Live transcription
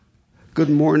Good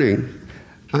morning.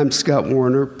 I'm Scott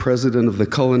Warner, president of the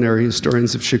Culinary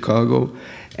Historians of Chicago,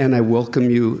 and I welcome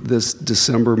you this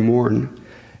December morn.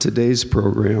 Today's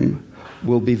program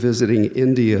will be visiting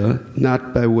India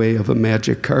not by way of a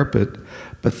magic carpet,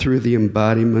 but through the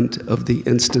embodiment of the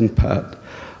Instant Pot,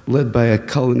 led by a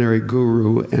culinary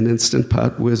guru and Instant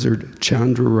Pot wizard,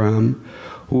 Chandra Ram,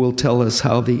 who will tell us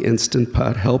how the Instant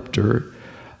Pot helped her,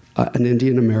 an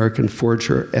Indian American, forge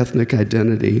her ethnic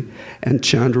identity, and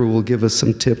Chandra will give us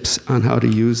some tips on how to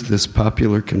use this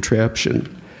popular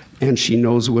contraption. And she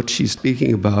knows what she's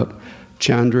speaking about.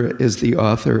 Chandra is the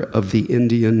author of the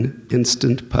Indian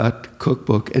Instant Pot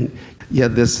Cookbook, and yeah,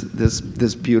 this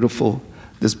beautiful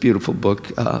book.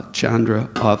 Chandra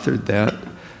authored that,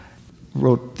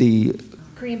 wrote the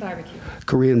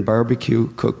Korean barbecue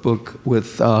cookbook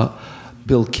with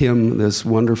Bill Kim, this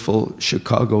wonderful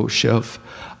Chicago chef.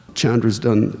 Chandra's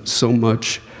done so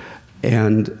much,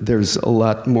 and there's a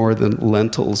lot more than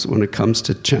lentils when it comes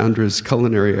to Chandra's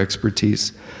culinary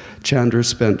expertise. Chandra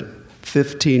spent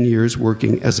 15 years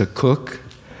working as a cook,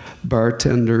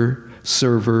 bartender,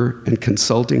 server, and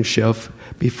consulting chef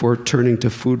before turning to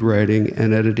food writing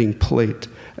and editing Plate,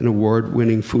 an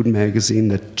award-winning food magazine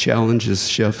that challenges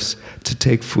chefs to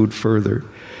take food further.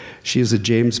 She is a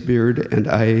James Beard and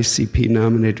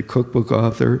IACP-nominated cookbook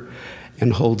author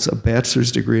and holds a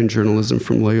bachelor's degree in journalism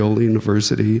from Loyola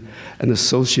University, an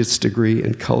associate's degree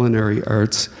in culinary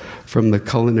arts from the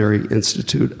Culinary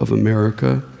Institute of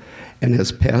America, and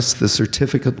has passed the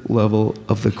certificate level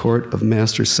of the Court of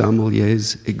Master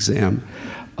Sommeliers exam.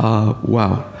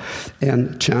 Wow.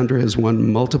 And Chandra has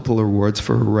won multiple awards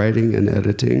for her writing and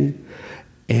editing,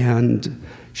 and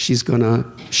she's going to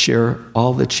share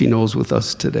all that she knows with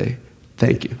us today.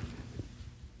 Thank you.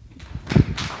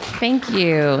 Thank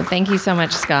you. Thank you so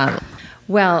much, Scott.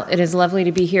 Well, it is lovely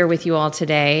to be here with you all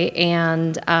today,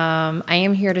 and I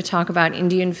am here to talk about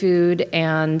Indian food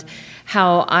and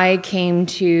how I came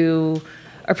to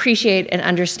appreciate and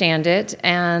understand it,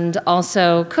 and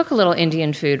also cook a little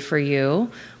Indian food for you.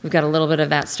 We've got a little bit of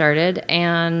that started,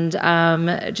 and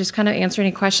just kind of answer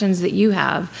any questions that you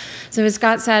have. So as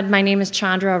Scott said, my name is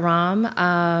Chandra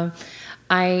Ram.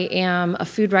 I am a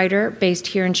food writer based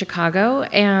here in Chicago,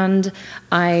 and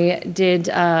I did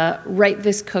write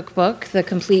this cookbook, the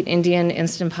Complete Indian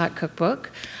Instant Pot Cookbook,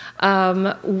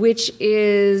 which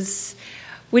is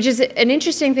an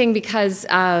interesting thing because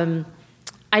I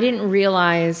didn't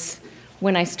realize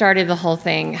when I started the whole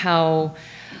thing how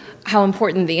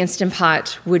important the Instant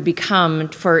Pot would become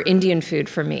for Indian food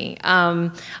for me.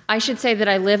 I should say that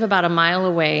I live about a mile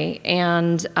away,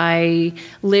 and I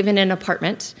live in an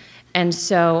apartment. And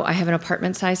so I have an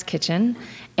apartment-sized kitchen,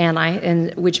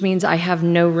 and which means I have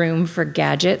no room for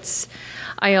gadgets.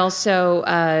 I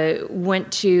also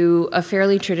went to a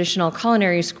fairly traditional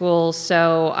culinary school,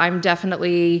 so I'm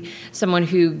definitely someone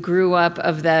who grew up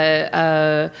of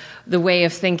the way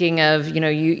of thinking of,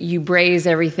 you braise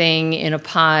everything in a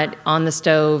pot, on the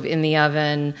stove, in the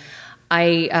oven.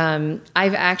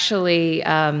 I've actually...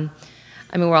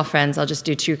 we're all friends. I'll just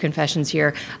do true confessions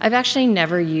here. I've actually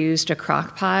never used a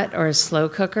crock pot or a slow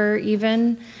cooker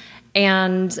even.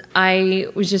 And I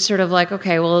was just sort of like,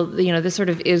 okay, well, this sort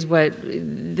of is what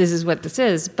this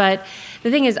is. But the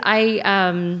thing is,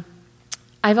 I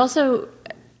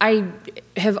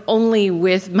have only,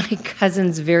 with my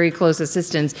cousin's very close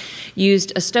assistance,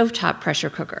 used a stovetop pressure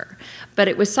cooker. But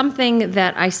it was something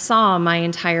that I saw my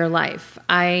entire life.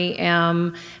 I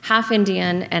am half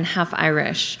Indian and half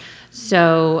Irish.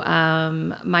 So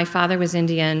my father was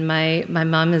Indian. My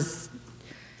mom is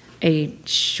a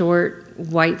short,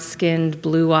 white-skinned,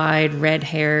 blue-eyed,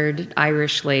 red-haired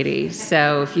Irish lady.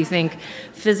 So if you think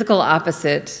physical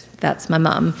opposite, that's my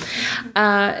mom.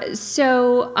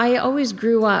 So I always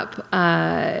grew up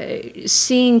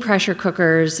seeing pressure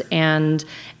cookers and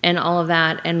all of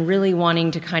that, and really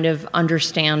wanting to kind of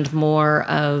understand more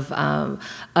of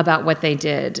about what they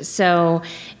did. So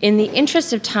in the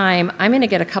interest of time, I'm going to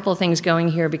get a couple of things going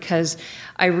here, because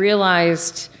I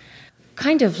realized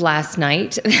kind of last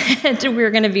night that we're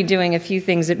going to be doing a few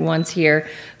things at once here.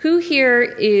 Who here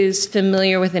is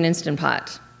familiar with an Instant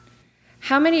Pot?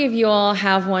 How many of you all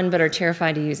have one but are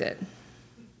terrified to use it?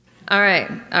 All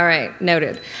right,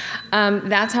 noted.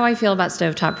 That's how I feel about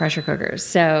stovetop pressure cookers.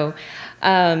 So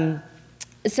the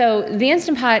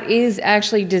Instant Pot is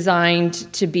actually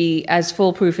designed to be as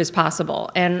foolproof as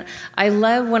possible. And I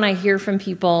love when I hear from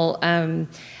people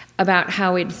about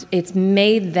how it's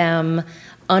made them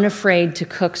unafraid to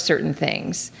cook certain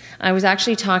things. I was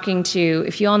actually talking to,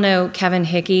 if you all know Kevin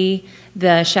Hickey,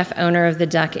 the chef owner of the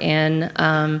Duck Inn,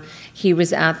 he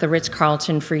was at the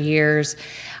Ritz-Carlton for years.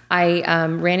 I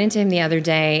ran into him the other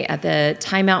day at the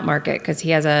Time Out Market because he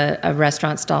has a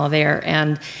restaurant stall there,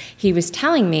 and he was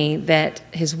telling me that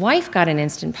his wife got an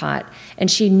Instant Pot,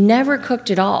 and she never cooked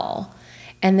at all.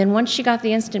 And then once she got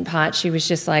the Instant Pot, she was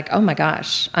just like, oh my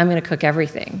gosh, I'm going to cook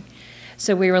everything.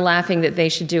 So we were laughing that they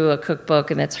should do a cookbook,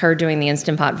 and it's her doing the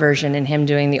Instant Pot version and him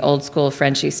doing the old school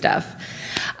Frenchy stuff.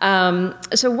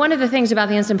 So one of the things about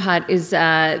the Instant Pot is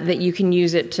that you can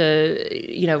use it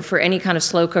to, for any kind of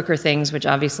slow cooker things, which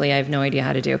obviously I have no idea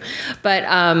how to do.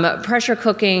 But pressure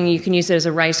cooking, you can use it as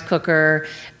a rice cooker.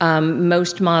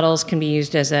 Most models can be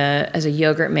used as a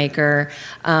yogurt maker.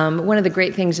 One of the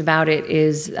great things about it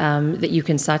is that you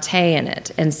can saute in it.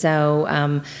 And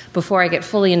so before I get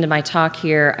fully into my talk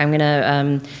here, I'm going to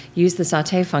use the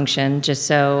saute function just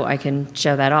so I can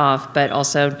show that off, but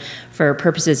also for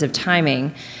purposes of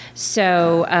timing.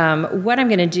 So what I'm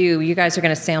going to do, you guys are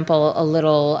going to sample a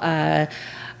little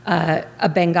a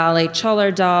Bengali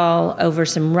cholar dal over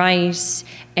some rice,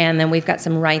 and then we've got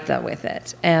some raita with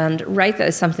it. And raita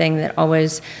is something that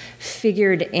always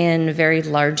figured in very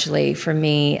largely for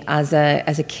me as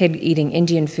a kid eating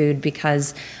Indian food,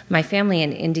 because my family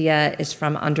in India is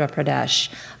from Andhra Pradesh.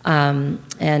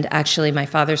 And actually my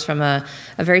father's from a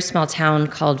very small town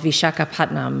called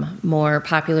Vishakhapatnam, more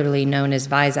popularly known as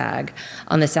Vizag,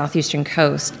 on the southeastern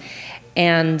coast.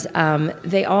 And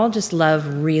they all just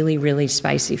love really, really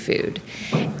spicy food.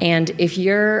 And if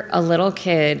you're a little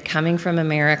kid coming from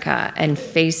America and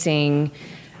facing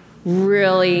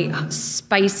really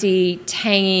spicy,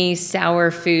 tangy,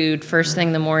 sour food first thing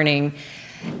in the morning,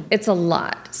 it's a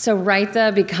lot. So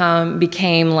raita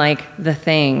became like the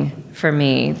thing for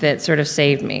me that sort of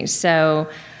saved me. So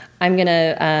I'm going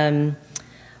to,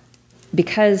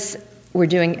 because we're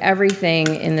doing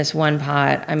everything in this one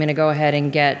pot, I'm going to go ahead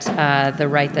and get the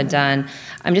raita done.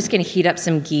 I'm just going to heat up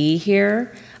some ghee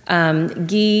here.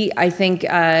 Ghee, I think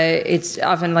it's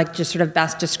often like just sort of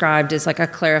best described as like a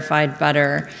clarified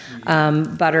butter,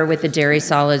 butter with the dairy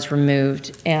solids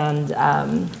removed.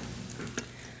 And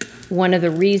one of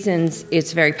the reasons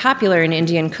it's very popular in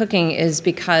Indian cooking is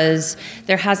because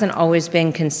there hasn't always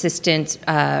been consistent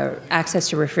access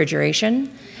to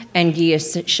refrigeration. And ghee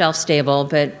is shelf stable,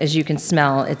 but as you can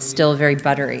smell, it's still very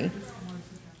buttery.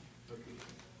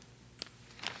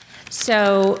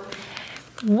 So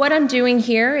what I'm doing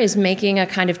here is making a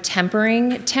kind of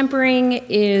tempering. Tempering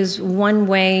is one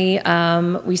way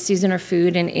we season our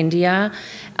food in India.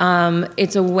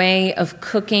 It's a way of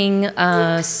cooking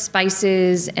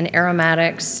spices and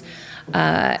aromatics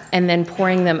and then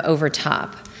pouring them over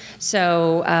top.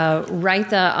 So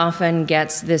raita often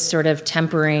gets this sort of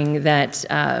tempering that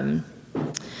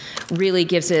really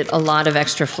gives it a lot of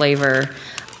extra flavor.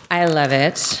 I love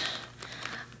it.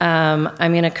 I'm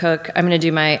going to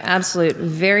do my absolute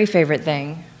very favorite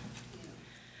thing,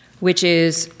 which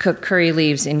is cook curry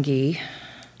leaves in ghee.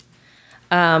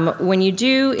 When you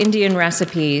do Indian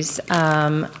recipes,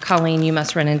 Colleen, you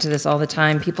must run into this all the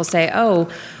time. People say, oh,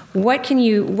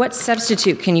 what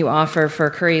substitute can you offer for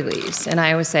curry leaves? And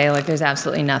I always say, like, there's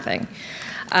absolutely nothing.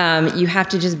 You have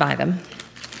to just buy them.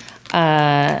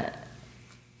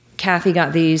 Kathy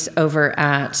got these over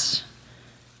at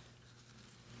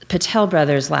Patel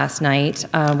Brothers last night,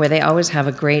 where they always have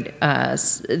a great,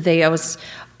 they always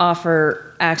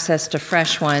offer access to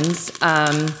fresh ones.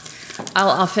 I'll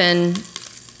often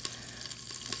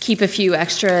keep a few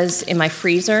extras in my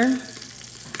freezer,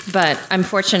 but I'm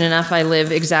fortunate enough I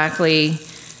live exactly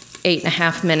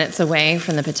 8.5 minutes away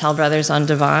from the Patel Brothers on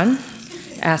Devon.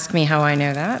 Ask me how I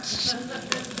know that.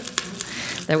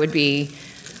 That would be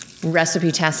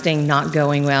recipe testing not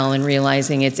going well and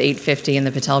realizing it's 8:50 and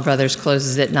the Patel Brothers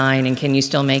closes at 9, and can you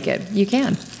still make it? You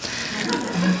can.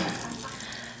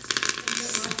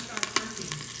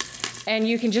 And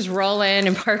you can just roll in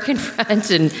and park in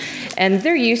front, and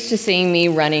they're used to seeing me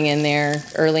running in there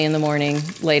early in the morning,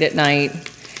 late at night.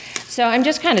 So I'm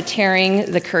just kind of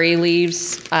tearing the curry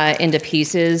leaves into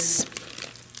pieces.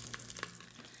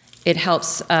 It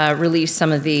helps release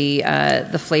some of the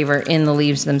flavor in the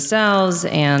leaves themselves,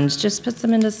 and just puts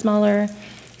them into smaller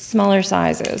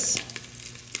sizes.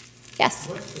 Yes.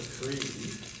 What's the curry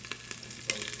leaf?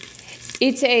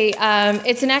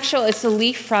 It's a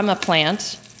leaf from a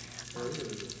plant.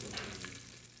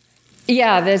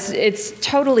 Yeah, it's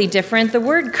totally different. The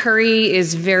word curry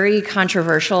is very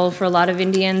controversial for a lot of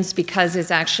Indians because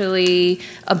it's actually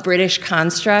a British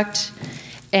construct.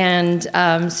 And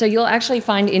so you'll actually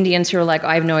find Indians who are like, oh,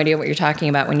 I have no idea what you're talking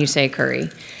about when you say curry.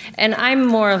 And I'm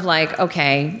more of like,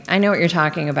 okay, I know what you're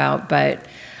talking about, but,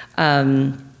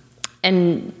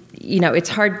 it's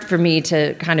hard for me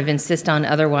to kind of insist on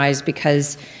otherwise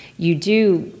because you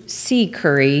do see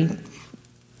curry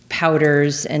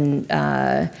powders and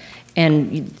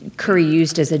curry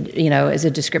used as a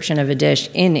description of a dish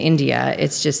in India.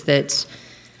 It's just that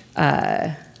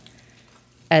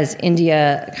as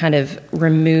India kind of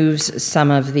removes some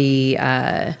of the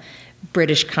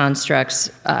British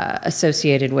constructs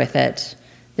associated with it,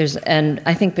 and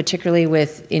I think particularly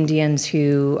with Indians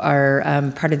who are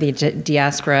part of the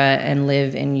diaspora and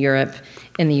live in Europe,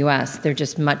 in the U.S., they're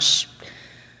just much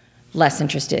less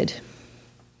interested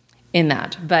in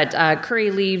that. But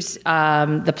curry leaves,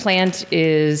 the plant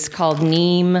is called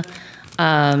neem.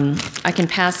 I can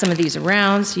pass some of these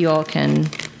around so you all can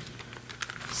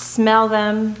smell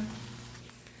them.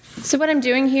 So what I'm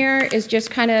doing here is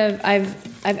just kind of, I've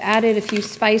added a few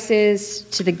spices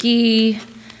to the ghee,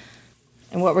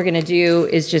 and what we're going to do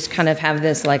is just kind of have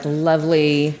this like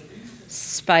lovely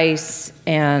spice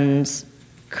and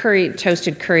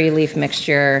toasted curry leaf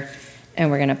mixture, and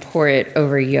we're going to pour it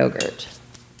over yogurt.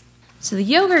 So the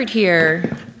yogurt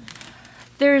here,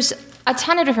 there's a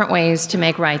ton of different ways to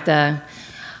make raita.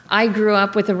 I grew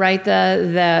up with a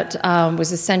raita that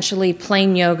was essentially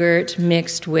plain yogurt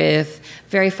mixed with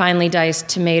very finely diced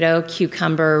tomato,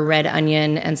 cucumber, red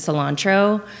onion, and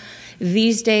cilantro.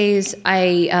 These days,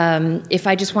 if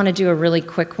I just want to do a really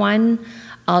quick one,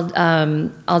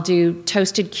 I'll do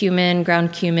toasted cumin,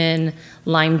 ground cumin,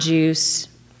 lime juice,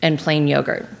 and plain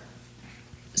yogurt.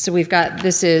 So we've got,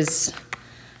 this is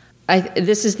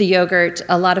the yogurt.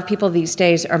 A lot of people these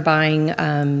days are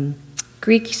buying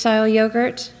Greek-style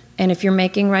yogurt. And if you're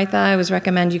making raita, I always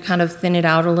recommend you kind of thin it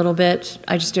out a little bit.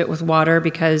 I just do it with water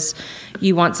because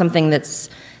you want something that's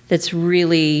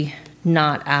really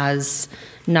not as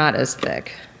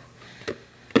thick.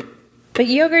 But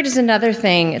yogurt is another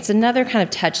thing. It's another kind of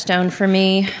touchstone for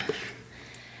me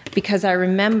because I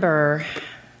remember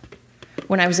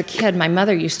when I was a kid, my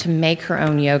mother used to make her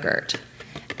own yogurt.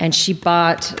 And she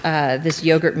bought this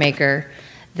yogurt maker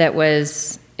that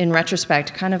was, in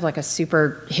retrospect, kind of like a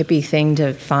super hippie thing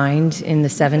to find in the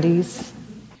 70s.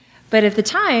 But at the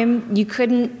time, you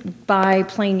couldn't buy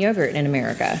plain yogurt in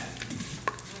America.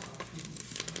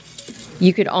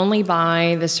 You could only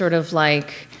buy the sort of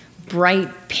like bright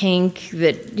pink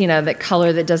that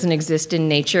color that doesn't exist in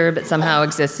nature but somehow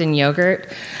exists in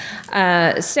yogurt.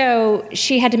 So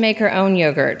she had to make her own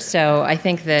yogurt. So I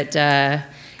think that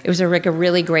it was a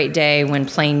really great day when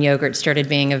plain yogurt started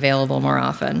being available more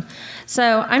often.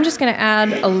 So I'm just going to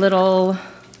add a little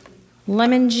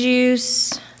lemon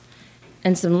juice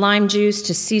and some lime juice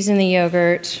to season the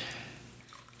yogurt,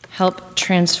 help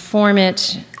transform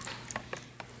it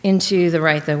into the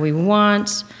raita we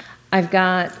want. I've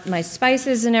got my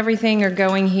spices and everything are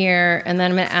going here, and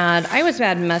then I'm going to I always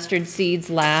add mustard seeds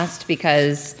last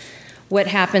because what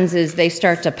happens is they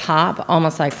start to pop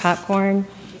almost like popcorn,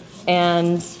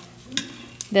 and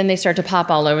then they start to pop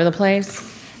all over the place.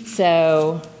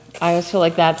 So I always feel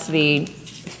like that's the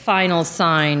final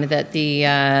sign that the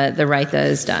raita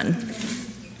is done.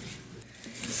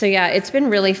 So yeah, it's been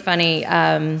really funny.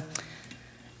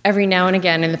 Every now and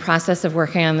again in the process of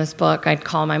working on this book, I'd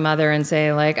call my mother and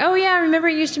say like, oh yeah, I remember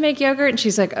you used to make yogurt? And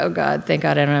she's like, oh God, thank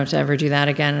God I don't have to ever do that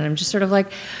again. And I'm just sort of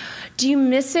like, do you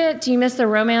miss it? Do you miss the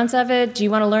romance of it? Do you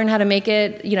want to learn how to make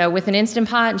it, with an Instant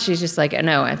Pot? And she's just like,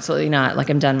 no, absolutely not. Like,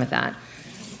 I'm done with that.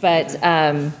 But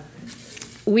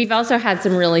we've also had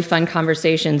some really fun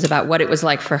conversations about what it was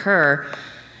like for her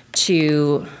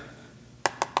to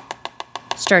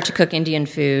start to cook Indian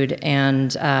food and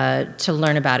to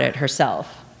learn about it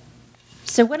herself.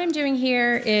 So what I'm doing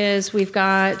here is we've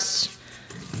got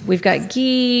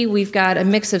ghee, we've got a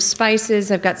mix of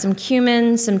spices. I've got some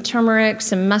cumin, some turmeric,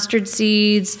 some mustard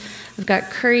seeds. I've got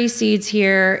curry seeds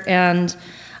here, and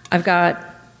I've got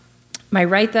my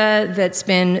raita that's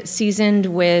been seasoned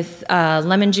with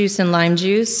lemon juice and lime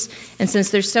juice. And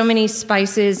since there's so many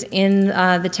spices in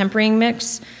the tempering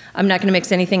mix, I'm not going to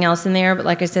mix anything else in there. But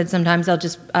like I said, sometimes I'll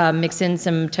just mix in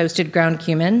some toasted ground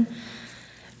cumin.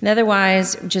 And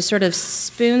otherwise, just sort of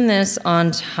spoon this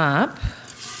on top.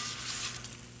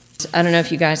 I don't know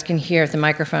if you guys can hear if the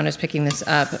microphone is picking this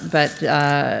up, but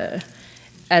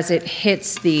as it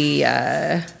hits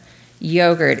the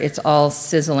yogurt, it's all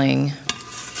sizzling,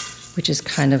 which is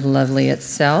kind of lovely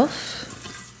itself.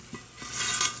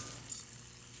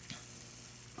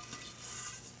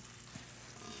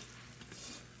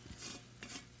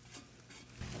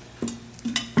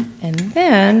 And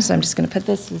then, so I'm just going to put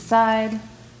this to the side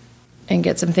and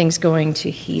get some things going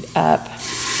to heat up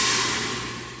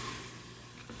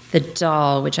the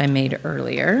dal, which I made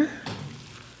earlier.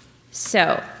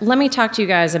 So let me talk to you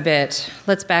guys a bit.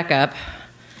 Let's back up.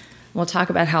 We'll talk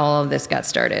about how all of this got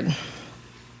started.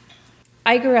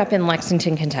 I grew up in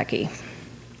Lexington, Kentucky.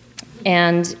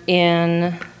 And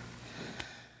in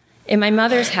In my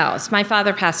mother's house, my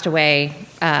father passed away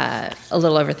a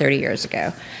little over 30 years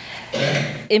ago.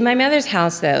 In my mother's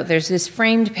house, though, there's this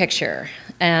framed picture,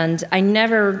 and I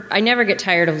never get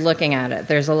tired of looking at it.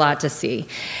 There's a lot to see.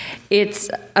 It's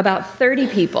about 30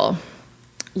 people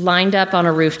lined up on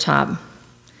a rooftop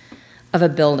of a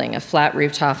building, a flat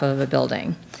rooftop of a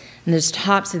building. And there's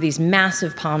tops of these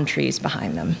massive palm trees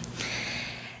behind them.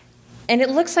 And it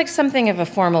looks like something of a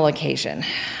formal occasion.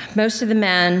 Most of the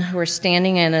men who are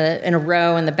standing in a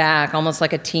row in the back, almost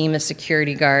like a team of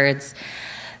security guards,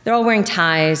 they're all wearing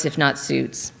ties, if not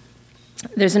suits.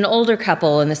 There's an older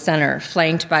couple in the center,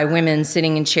 flanked by women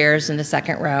sitting in chairs in the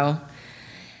second row,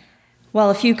 while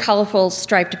a few colorful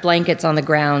striped blankets on the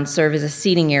ground serve as a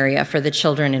seating area for the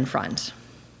children in front.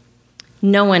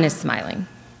 No one is smiling.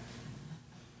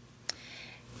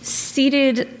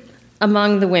 Seated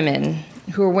among the women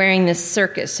who are wearing this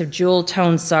circus of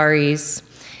jewel-toned saris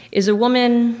is a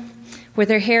woman with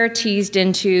her hair teased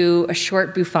into a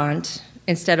short bouffant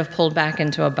instead of pulled back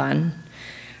into a bun.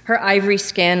 Her ivory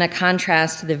skin a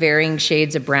contrast to the varying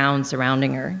shades of brown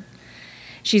surrounding her.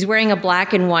 She's wearing a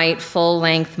black and white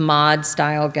full-length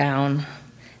mod-style gown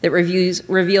that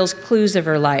reveals clues of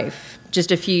her life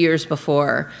just a few years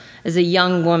before as a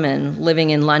young woman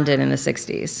living in London in the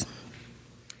 60s.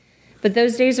 But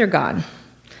those days are gone.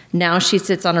 Now she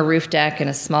sits on a roof deck in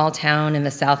a small town in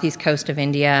the southeast coast of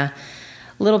India,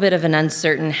 a little bit of an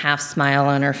uncertain half smile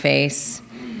on her face.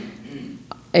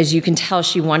 As you can tell,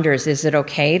 she wonders, is it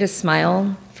okay to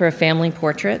smile for a family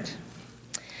portrait?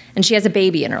 And she has a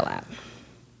baby in her lap.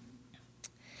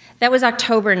 That was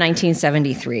October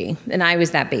 1973, and I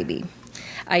was that baby.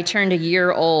 I turned a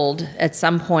year old at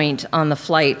some point on the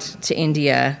flight to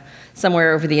India,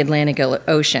 somewhere over the Atlantic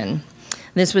Ocean.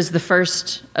 This was the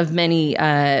first of many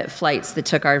flights that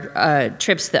took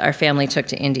trips that our family took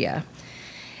to India.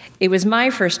 It was my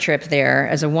first trip there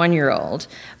as a 1-year-old,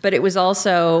 but it was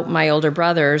also my older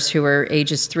brothers, who were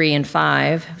ages 3 and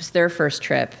 5. It was their first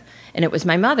trip, and it was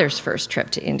my mother's first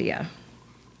trip to India,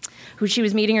 who she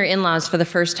was meeting her in-laws for the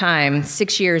first time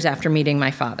 6 years after marrying my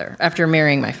father.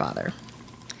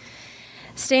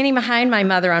 Standing behind my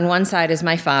mother on one side is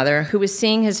my father, who was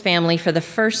seeing his family for the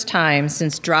first time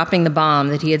since dropping the bomb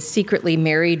that he had secretly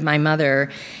married my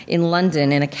mother in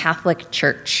London in a Catholic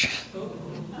church.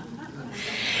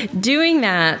 Doing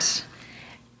that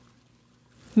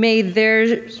made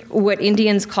theirs what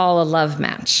Indians call a love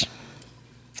match.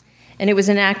 And it was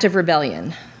an act of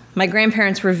rebellion. My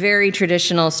grandparents were very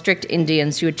traditional, strict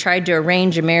Indians who had tried to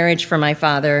arrange a marriage for my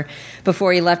father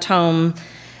before he left home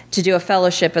to do a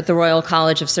fellowship at the Royal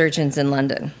College of Surgeons in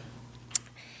London.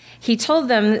 He told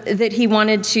them that he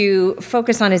wanted to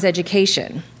focus on his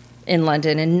education in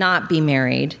London and not be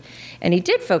married. And he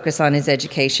did focus on his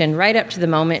education right up to the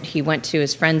moment he went to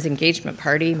his friend's engagement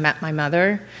party, met my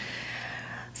mother,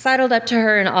 sidled up to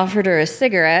her and offered her a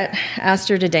cigarette, asked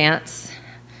her to dance,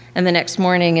 and the next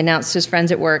morning announced to his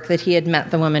friends at work that he had met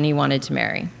the woman he wanted to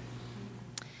marry.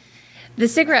 The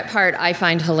cigarette part I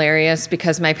find hilarious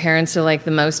because my parents are like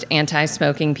the most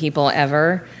anti-smoking people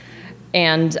ever.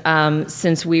 And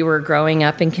since we were growing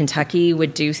up in Kentucky,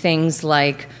 would do things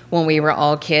like when we were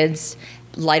all kids,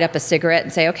 light up a cigarette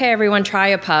and say, okay, everyone try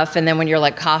a puff. And then when you're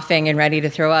like coughing and ready to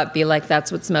throw up, be like,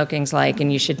 that's what smoking's like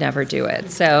and you should never do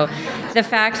it. So the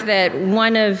fact that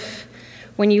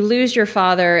when you lose your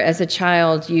father as a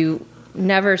child, you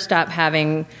never stop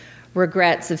having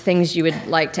regrets of things you would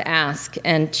like to ask.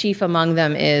 And chief among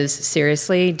them is,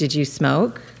 seriously, did you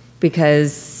smoke?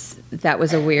 Because that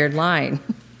was a weird line.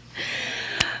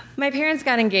 My parents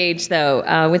got engaged,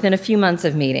 though, within a few months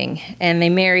of meeting, and they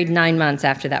married 9 months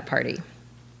after that party.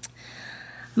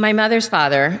 My mother's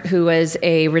father, who was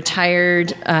a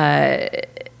retired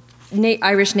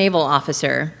Irish naval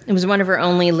officer and was one of her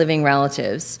only living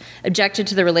relatives, objected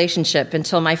to the relationship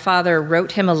until my father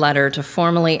wrote him a letter to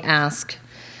formally ask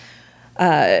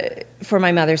for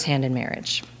my mother's hand in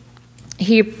marriage.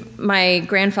 My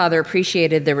grandfather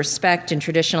appreciated the respect and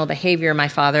traditional behavior my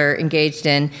father engaged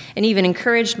in, and even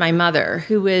encouraged my mother,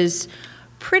 who was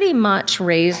pretty much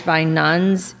raised by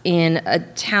nuns in a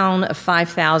town of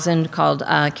 5,000 called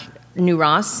New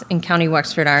Ross in County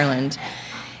Wexford, Ireland.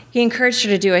 He encouraged her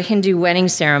to do a Hindu wedding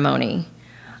ceremony,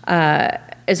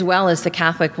 as well as the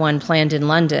Catholic one planned in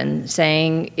London,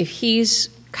 saying, if he's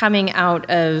coming out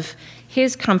of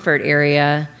his comfort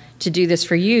area to do this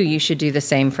for you, you should do the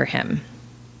same for him.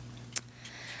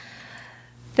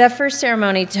 That first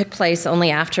ceremony took place only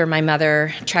after my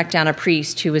mother tracked down a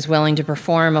priest who was willing to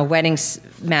perform a wedding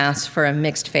mass for a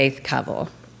mixed-faith couple.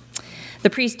 The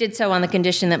priest did so on the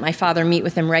condition that my father meet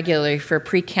with him regularly for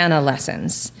pre-cana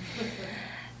lessons.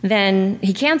 Then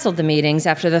he canceled the meetings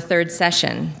after the third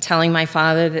session, telling my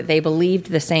father that they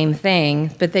believed the same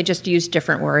thing, but they just used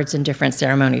different words and different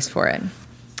ceremonies for it.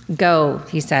 Go,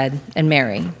 he said, and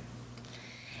marry.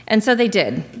 And so they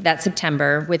did that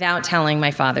September without telling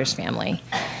my father's family.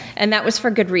 And that was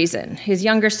for good reason. His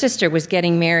younger sister was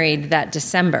getting married that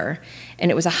December,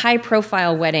 and it was a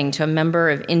high-profile wedding to a member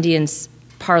of India's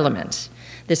parliament.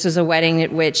 This was a wedding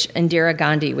at which Indira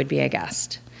Gandhi would be a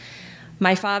guest.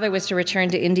 My father was to return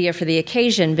to India for the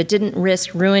occasion, but didn't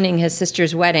risk ruining his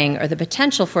sister's wedding or the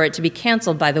potential for it to be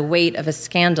canceled by the weight of a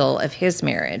scandal of his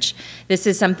marriage. This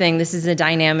is a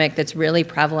dynamic that's really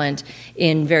prevalent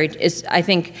I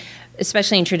think,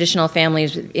 especially in traditional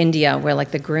families in India, where like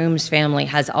the groom's family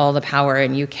has all the power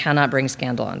and you cannot bring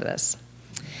scandal onto this.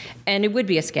 And it would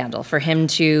be a scandal for him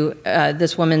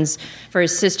for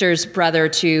his sister's brother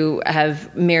to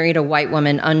have married a white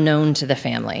woman unknown to the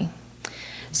family.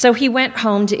 So he went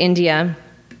home to India.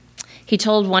 He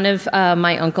told one of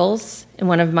my uncles and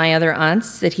one of my other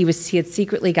aunts that he had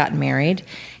secretly gotten married,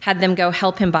 had them go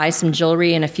help him buy some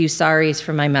jewelry and a few saris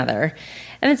for my mother,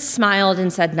 and then smiled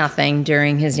and said nothing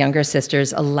during his younger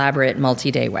sister's elaborate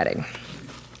multi-day wedding.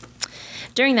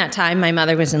 During that time, my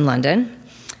mother was in London,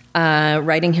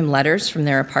 writing him letters from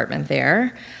their apartment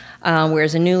there, where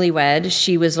as a newlywed,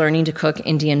 she was learning to cook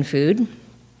Indian food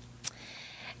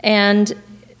and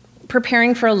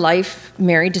preparing for a life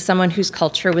married to someone whose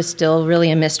culture was still really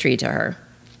a mystery to her,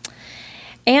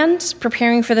 and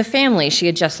preparing for the family she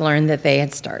had just learned that they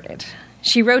had started.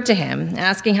 She wrote to him,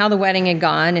 asking how the wedding had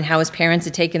gone and how his parents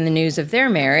had taken the news of their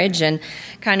marriage, and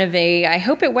kind of I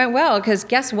hope it went well, because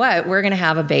guess what? We're going to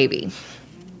have a baby.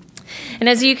 And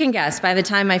as you can guess, by the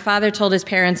time my father told his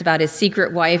parents about his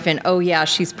secret wife and, oh yeah,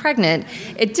 she's pregnant,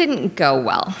 it didn't go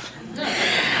well.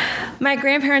 My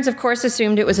grandparents, of course,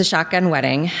 assumed it was a shotgun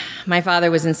wedding. My father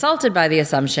was insulted by the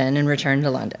assumption and returned to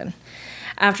London.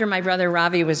 After my brother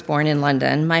Ravi was born in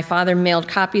London, my father mailed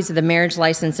copies of the marriage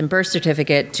license and birth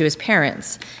certificate to his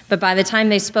parents. But by the time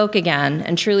they spoke again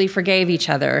and truly forgave each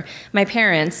other, my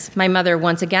parents, my mother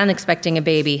once again expecting a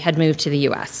baby, had moved to the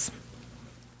U.S.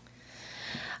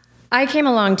 I came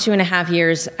along 2.5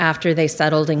 years after they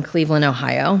settled in Cleveland,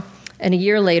 Ohio, and a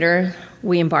year later,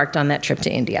 we embarked on that trip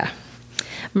to India.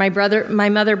 My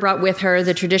mother brought with her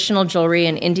the traditional jewelry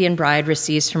an Indian bride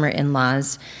receives from her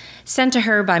in-laws, sent to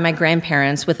her by my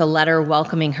grandparents with a letter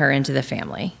welcoming her into the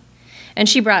family. And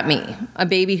she brought me, a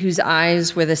baby whose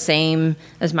eyes were the same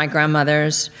as my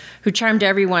grandmother's, who charmed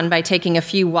everyone by taking a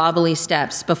few wobbly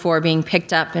steps before being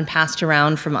picked up and passed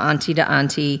around from auntie to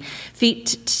auntie, feet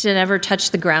to never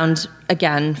touch the ground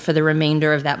again for the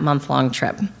remainder of that month-long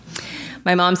trip.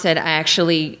 My mom said I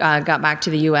actually got back to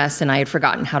the U.S. and I had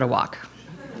forgotten how to walk.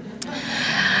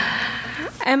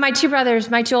 And my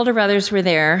two older brothers were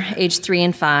there, aged 3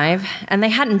 and 5, and they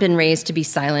hadn't been raised to be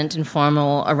silent and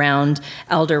formal around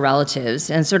elder relatives,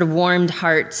 and sort of warmed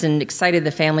hearts and excited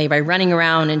the family by running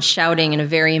around and shouting in a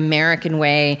very American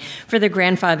way for their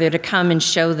grandfather to come and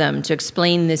show them, to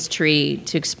explain this tree,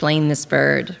 to explain this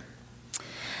bird.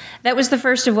 That was the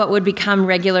first of what would become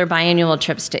regular biannual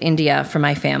trips to India for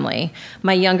my family.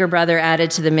 My younger brother added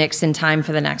to the mix in time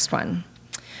for the next one.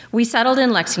 We settled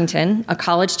in Lexington, a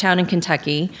college town in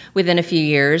Kentucky, within a few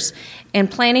years, and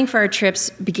planning for our trips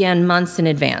began months in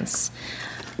advance.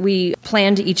 We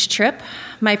planned each trip.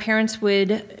 My parents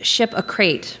would ship a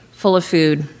crate full of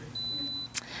food,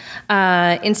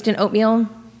 instant oatmeal,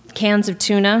 cans of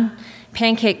tuna,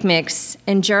 pancake mix,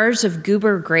 and jars of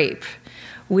goober grape,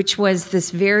 which was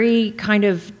this very kind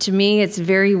of, to me, it's a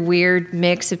very weird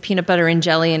mix of peanut butter and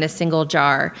jelly in a single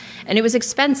jar. And it was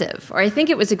expensive, or I think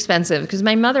it was expensive, because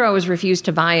my mother always refused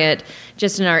to buy it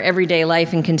just in our everyday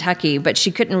life in Kentucky, but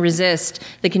she couldn't resist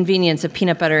the convenience of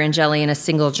peanut butter and jelly in a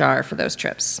single jar for those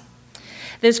trips.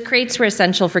 Those crates were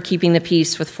essential for keeping the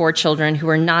peace with 4 children who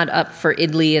were not up for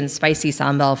idli and spicy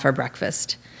sambal for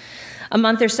breakfast. A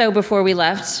month or so before we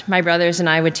left, my brothers and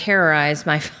I would terrorize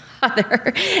my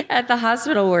father at the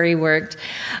hospital where he worked,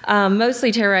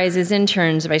 mostly terrorize his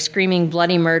interns by screaming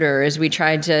bloody murder as they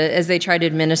tried to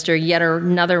administer yet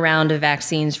another round of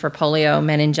vaccines for polio,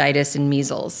 meningitis, and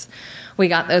measles. We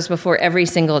got those before every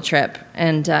single trip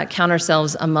and count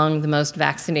ourselves among the most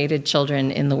vaccinated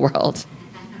children in the world.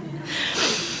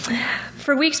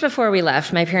 For weeks before we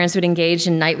left, my parents would engage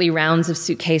in nightly rounds of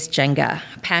suitcase Jenga,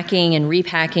 packing and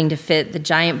repacking to fit the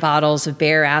giant bottles of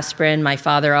Bayer aspirin my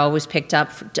father always picked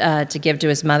up to give to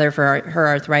his mother for her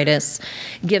arthritis,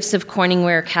 gifts of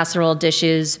Corningware casserole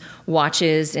dishes,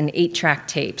 watches, and 8-track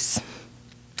tapes.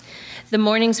 The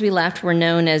mornings we left were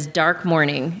known as dark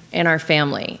morning in our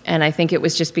family, and I think it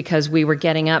was just because we were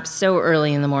getting up so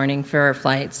early in the morning for our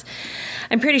flights.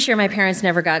 I'm pretty sure my parents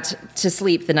never got to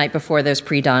sleep the night before those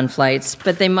pre-dawn flights,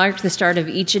 but they marked the start of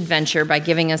each adventure by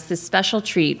giving us this special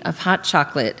treat of hot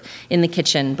chocolate in the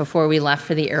kitchen before we left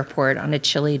for the airport on a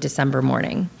chilly December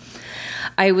morning.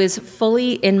 I was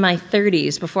fully in my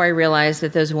 30s before I realized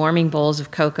that those warming bowls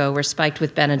of cocoa were spiked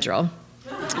with Benadryl.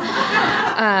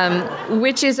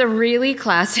 Which is a really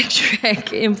classic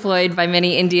trick employed by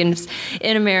many Indians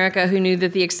in America who knew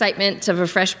that the excitement of a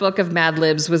fresh book of Mad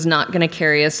Libs was not going to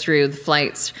carry us through the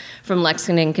flights from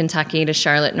Lexington, Kentucky to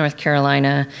Charlotte, North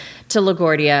Carolina, to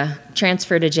LaGuardia,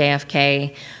 transfer to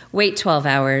JFK, wait 12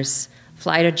 hours,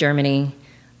 fly to Germany,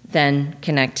 then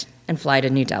connect and fly to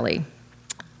New Delhi.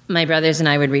 My brothers and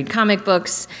I would read comic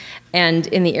books, and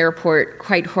in the airport,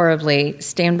 quite horribly,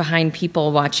 stand behind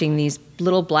people watching these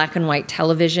little black and white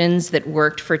televisions that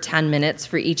worked for 10 minutes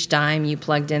for each dime you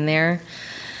plugged in there.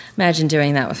 Imagine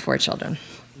doing that with 4 children.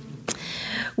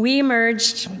 We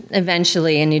emerged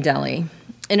eventually in New Delhi.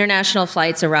 International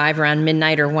flights arrive around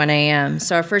midnight or 1 a.m.,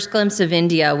 so our first glimpse of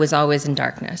India was always in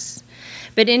darkness.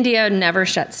 But India never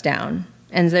shuts down,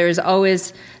 and there's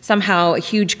always somehow a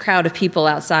huge crowd of people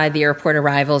outside the airport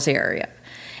arrivals area,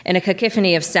 and a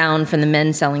cacophony of sound from the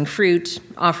men selling fruit,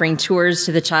 offering tours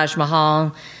to the Taj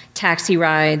Mahal, taxi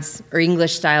rides, or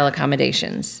English-style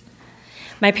accommodations.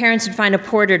 My parents would find a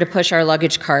porter to push our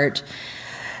luggage cart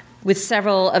with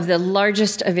several of the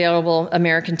largest available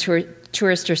American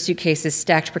tourister suitcases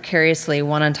stacked precariously,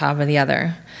 one on top of the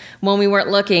other. When we weren't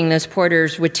looking, those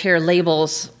porters would tear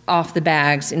labels off the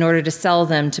bags in order to sell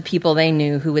them to people they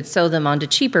knew who would sew them onto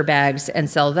cheaper bags and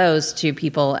sell those to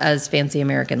people as fancy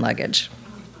American luggage.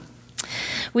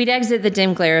 We'd exit the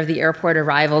dim glare of the airport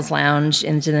arrivals lounge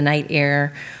into the night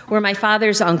air, where my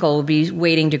father's uncle would be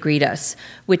waiting to greet us,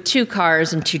 with 2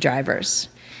 cars and 2 drivers.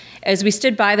 As we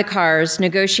stood by the cars,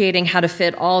 negotiating how to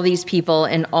fit all these people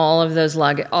and all of those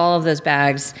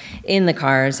bags in the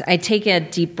cars, I'd take a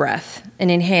deep breath and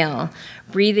inhale,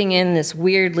 breathing in this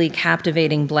weirdly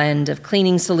captivating blend of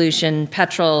cleaning solution,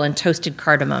 petrol, and toasted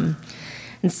cardamom,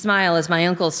 and smile as my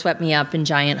uncle swept me up in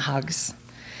giant hugs.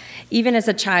 Even as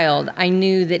a child, I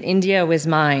knew that India was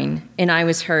mine and I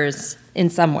was hers in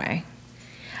some way.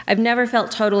 I've never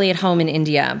felt totally at home in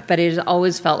India, but it has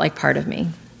always felt like part of me.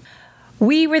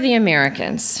 We were the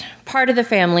Americans, part of the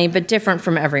family, but different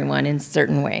from everyone in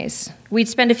certain ways. We'd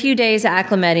spend a few days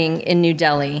acclimating in New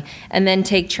Delhi and then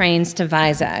take trains to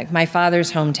Vizag, my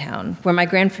father's hometown, where my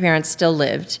grandparents still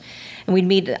lived. And we'd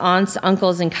meet aunts,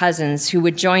 uncles, and cousins who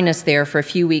would join us there for a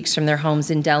few weeks from their homes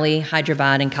in Delhi,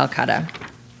 Hyderabad, and Calcutta.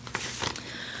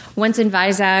 Once in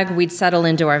Vizag, we'd settle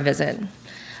into our visit.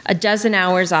 A dozen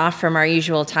hours off from our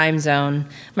usual time zone,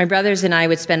 my brothers and I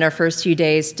would spend our first few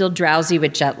days still drowsy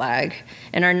with jet lag,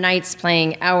 and our nights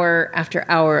playing hour after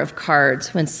hour of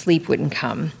cards when sleep wouldn't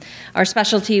come. Our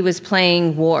specialty was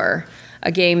playing War,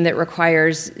 a game that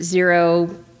requires zero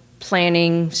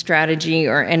planning, strategy,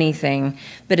 or anything.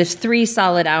 But if 3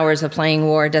 solid hours of playing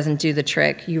War doesn't do the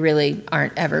trick, you really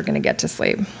aren't ever going to get to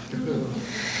sleep.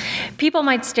 People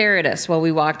might stare at us while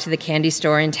we walked to the candy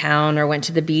store in town or went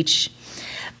to the beach,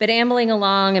 but ambling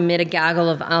along amid a gaggle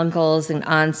of uncles and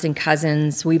aunts and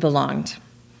cousins, we belonged.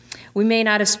 We may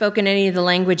not have spoken any of the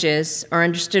languages or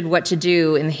understood what to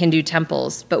do in the Hindu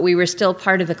temples, but we were still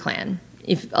part of the clan,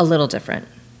 if a little different.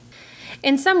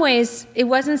 In some ways, it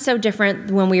wasn't so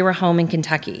different when we were home in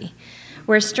Kentucky,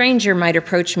 where a stranger might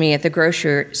approach me at the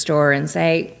grocery store and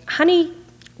say, "Honey,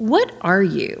 what are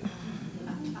you?"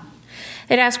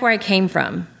 They'd ask where I came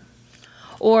from.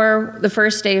 Or the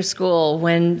first day of school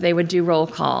when they would do roll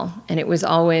call, and it was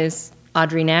always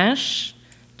Audrey Nash,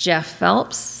 Jeff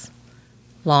Phelps,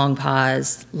 long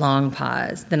pause, long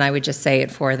pause. Then I would just say it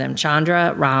for them,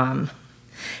 Chandra Ram.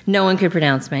 No one could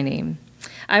pronounce my name.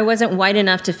 I wasn't white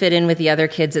enough to fit in with the other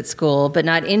kids at school, but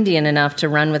not Indian enough to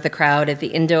run with the crowd at the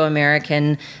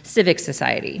Indo-American Civic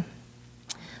Society.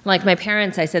 Like my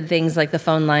parents, I said things like the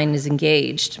phone line is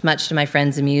engaged, much to my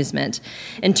friends' amusement,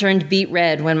 and turned beet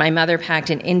red when my mother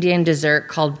packed an Indian dessert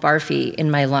called barfi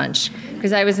in my lunch,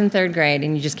 because I was in 3rd grade,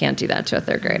 and you just can't do that to a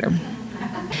 3rd grader.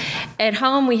 At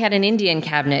home, we had an Indian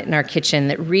cabinet in our kitchen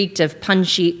that reeked of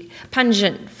pungent,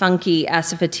 funky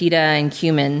asafoetida and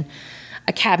cumin,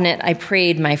 a cabinet I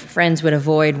prayed my friends would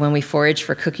avoid when we foraged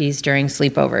for cookies during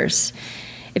sleepovers.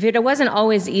 If it wasn't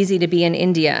always easy to be in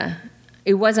India,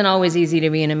 it wasn't always easy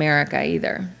to be in America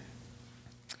either.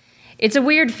 It's a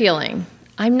weird feeling.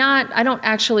 I don't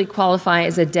actually qualify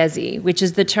as a Desi, which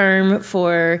is the term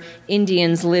for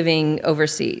Indians living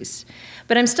overseas.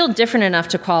 but I'm still different enough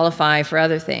to qualify for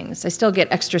other things. I still get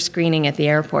extra screening at the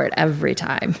airport every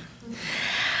time.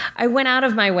 I went out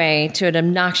of my way to an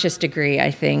obnoxious degree, I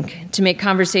think, to make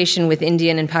conversation with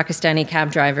Indian and Pakistani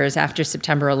cab drivers after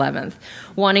September 11th,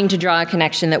 wanting to draw a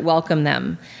connection that welcomed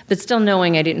them, but still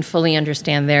knowing I didn't fully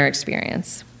understand their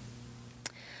experience.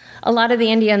 A lot of the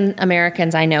Indian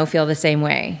Americans I know feel the same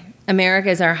way. America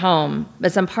is our home,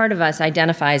 but some part of us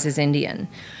identifies as Indian.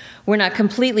 We're not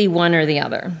completely one or the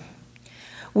other.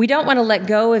 We don't want to let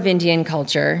go of Indian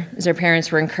culture, as our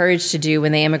parents were encouraged to do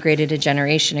when they immigrated a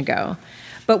generation ago,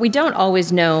 but we don't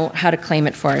always know how to claim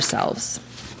it for ourselves.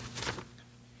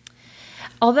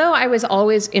 Although I was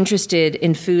always interested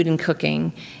in food and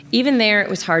cooking, even there it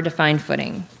was hard to find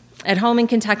footing. At home in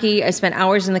Kentucky, I spent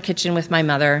hours in the kitchen with my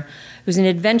mother, who was an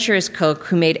adventurous cook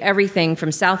who made everything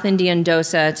from South Indian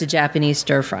dosa to Japanese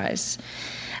stir-fries.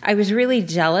 I was really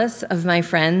jealous of my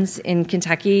friends in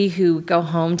Kentucky who go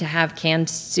home to have canned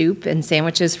soup and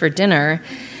sandwiches for dinner,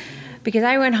 because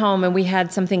I went home and we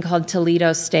had something called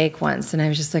Toledo steak once, and I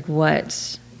was just like,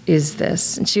 what is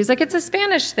this? And she was like, it's a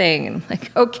Spanish thing. And I'm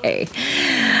like, okay.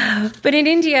 But in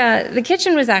India, the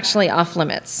kitchen was actually off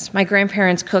limits. My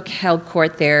grandparents' cook held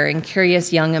court there, and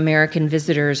curious young American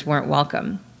visitors weren't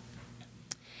welcome.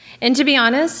 And to be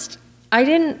honest, I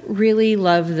didn't really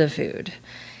love the food.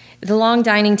 The long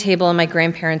dining table in my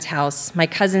grandparents' house, my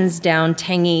cousins down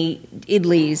tangy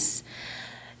idlis,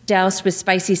 doused with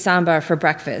spicy sambar for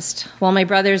breakfast, while my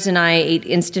brothers and I ate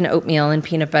instant oatmeal and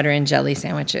peanut butter and jelly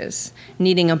sandwiches,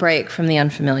 needing a break from the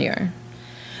unfamiliar.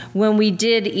 When we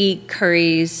did eat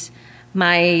curries,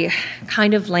 my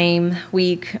kind of lame,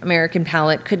 weak American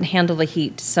palate couldn't handle the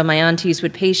heat, so my aunties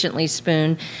would patiently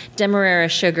spoon demerara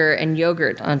sugar and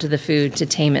yogurt onto the food to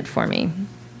tame it for me.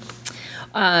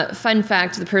 Fun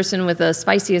fact, the person with the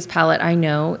spiciest palate I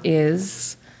know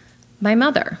is my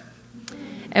mother.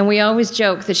 And we always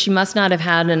joke that she must not have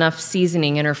had enough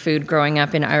seasoning in her food growing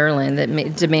up in Ireland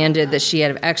that demanded that she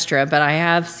have extra, but I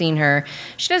have seen her,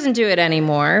 she doesn't do it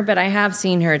anymore, but I have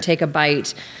seen her take a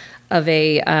bite of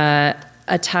a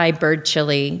Thai bird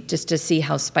chili just to see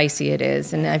how spicy it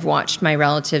is. And I've watched my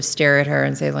relatives stare at her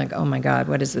and say, like, oh my God,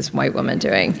 what is this white woman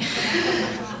doing?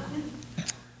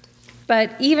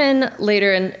 But even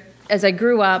later, as I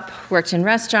grew up, worked in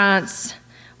restaurants,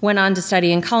 went on to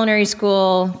study in culinary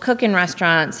school, cook in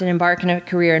restaurants, and embark on a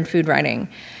career in food writing,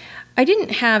 I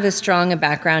didn't have as strong a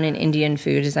background in Indian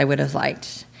food as I would have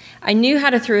liked. I knew how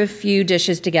to throw a few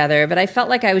dishes together, but I felt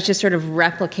like I was just sort of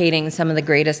replicating some of the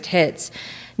greatest hits,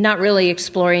 not really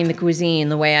exploring the cuisine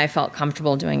the way I felt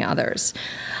comfortable doing others.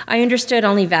 I understood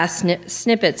only vast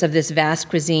snippets of this vast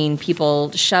cuisine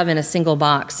people shove in a single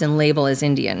box and label as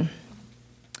Indian.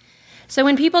 So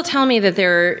when people tell me that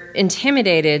they're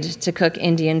intimidated to cook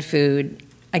Indian food,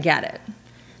 I get it.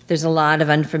 There's a lot of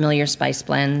unfamiliar spice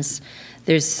blends.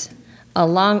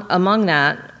 Among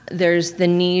that, there's the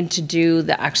need to do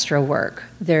the extra work.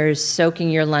 There's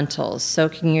soaking your lentils,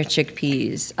 soaking your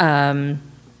chickpeas,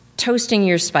 toasting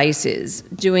your spices,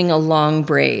 doing a long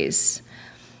braise.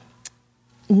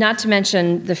 Not to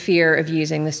mention the fear of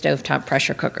using the stovetop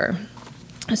pressure cooker.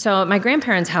 So at my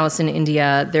grandparents' house in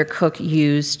India, their cook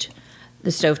used the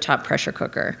stovetop pressure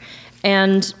cooker.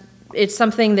 And it's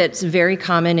something that's very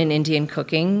common in Indian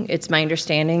cooking. It's my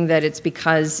understanding that it's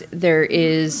because there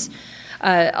is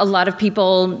a lot of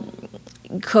people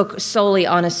cook solely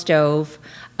on a stove.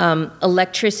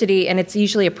 Electricity, and it's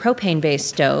usually a propane-based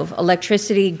stove,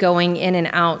 electricity going in and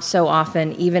out so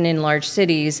often, even in large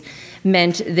cities,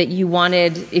 meant that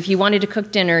if you wanted to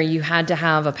cook dinner, you had to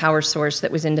have a power source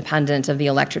that was independent of the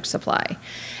electric supply.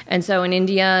 And so in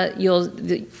India,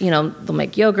 they'll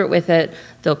make yogurt with it,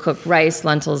 they'll cook rice,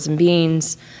 lentils, and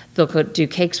beans, they'll do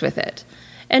cakes with it.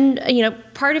 And,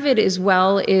 part of it as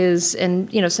well is,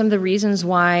 some of the reasons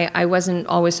why I wasn't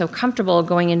always so comfortable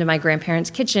going into my grandparents'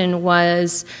 kitchen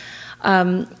was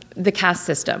the caste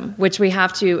system, which we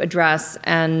have to address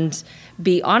and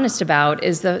be honest about,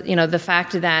 is the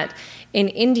fact that in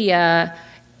India,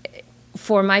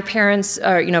 for my parents,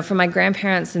 or, for my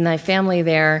grandparents and my family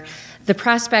there, the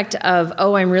prospect of,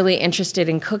 I'm really interested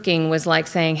in cooking was like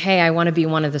saying, hey, I want to be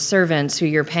one of the servants who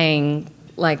you're paying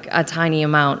like a tiny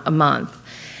amount a month.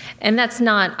 And that's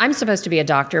not, I'm supposed to be a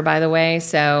doctor, by the way,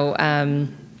 so,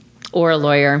 or a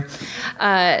lawyer.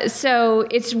 So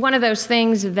it's one of those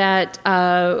things that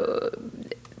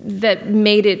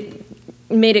made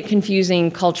it confusing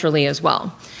culturally as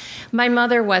well. My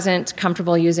mother wasn't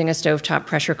comfortable using a stovetop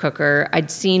pressure cooker.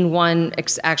 I'd seen one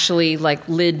actually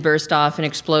lid burst off and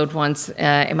explode once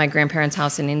in my grandparents'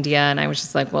 house in India, and I was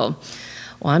just like, well,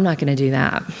 I'm not going to do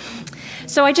that.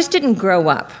 So I just didn't grow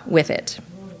up with it.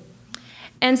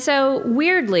 And so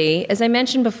weirdly, as I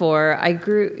mentioned before,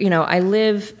 I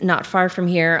live not far from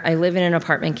here. I live in an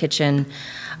apartment kitchen.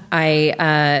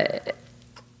 I'm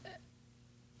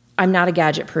not a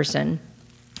gadget person.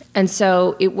 And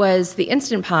so it was the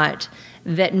Instant Pot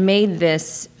that made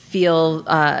this feel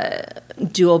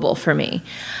doable for me.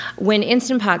 When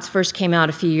Instant Pots first came out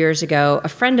a few years ago, a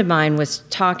friend of mine was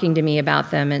talking to me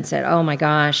about them and said, oh my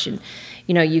gosh, and,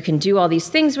 you can do all these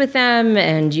things with them,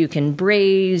 and you can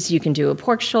braise, you can do a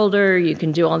pork shoulder, you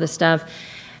can do all this stuff.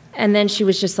 And then she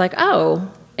was just like,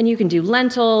 oh, and you can do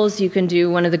lentils, you can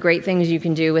do, one of the great things you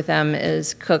can do with them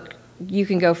is cook. You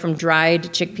can go from dried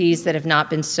chickpeas that have not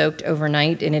been soaked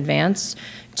overnight in advance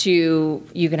to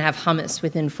you can have hummus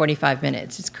within 45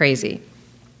 minutes. It's crazy.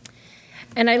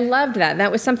 And I loved that. That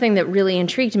was something that really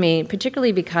intrigued me,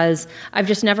 particularly because I've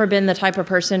just never been the type of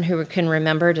person who can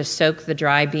remember to soak the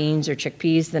dry beans or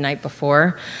chickpeas the night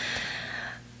before.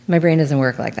 My brain doesn't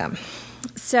work like that.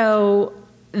 So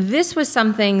this was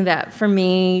something that, for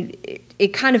me, it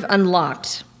kind of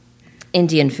unlocked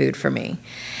Indian food for me.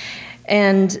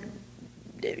 And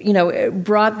it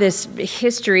brought this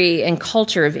history and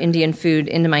culture of Indian food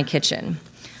into my kitchen.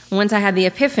 Once I had the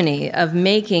epiphany of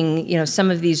making, some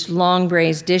of these long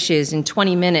braised dishes in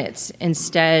 20 minutes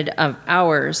instead of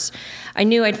hours, I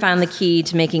knew I'd found the key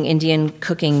to making Indian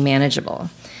cooking manageable.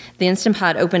 The Instant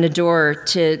Pot opened a door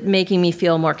to making me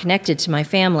feel more connected to my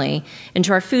family and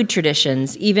to our food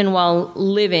traditions, even while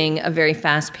living a very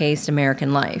fast-paced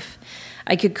American life.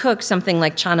 I could cook something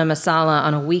like chana masala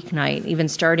on a weeknight, even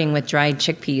starting with dried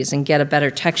chickpeas, and get a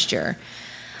better texture.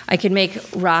 I could make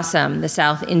rasam, the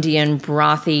South Indian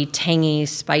brothy, tangy,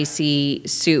 spicy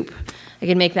soup. I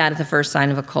could make that at the first sign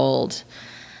of a cold.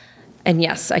 And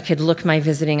yes, I could look my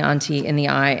visiting auntie in the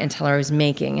eye and tell her I was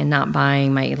making and not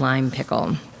buying my lime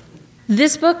pickle.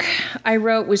 This book I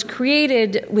wrote was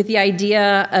created with the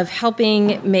idea of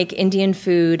helping make Indian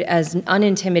food as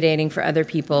unintimidating for other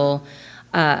people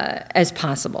as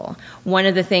possible. One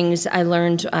of the things I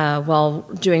learned while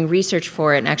doing research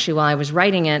for it, and actually while I was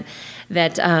writing it,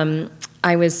 that I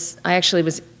actually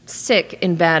was sick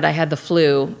in bed. I had the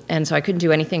flu, and so I couldn't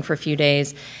do anything for a few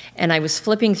days. And I was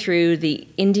flipping through the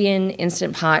Indian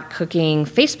Instant Pot cooking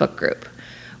Facebook group,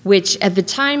 which at the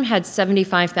time had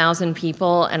 75,000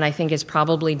 people, and I think has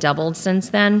probably doubled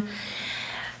since then.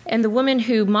 And the woman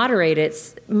who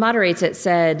moderates it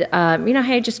said,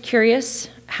 hey, just curious,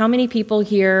 how many people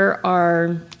here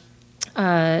are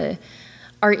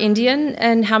Indian,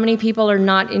 and how many people are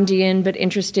not Indian but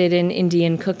interested in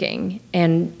Indian cooking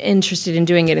and interested in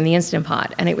doing it in the Instant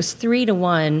Pot? And it was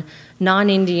 3-to-1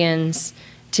 non-Indians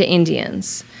to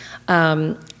Indians.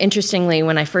 Interestingly,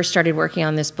 when I first started working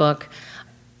on this book,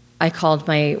 I called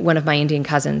one of my Indian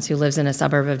cousins who lives in a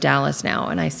suburb of Dallas now,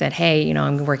 and I said, hey,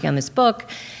 I'm working on this book,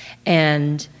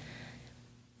 and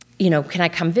can I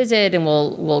come visit, and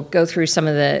we'll go through some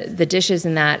of the dishes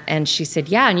and that. And she said,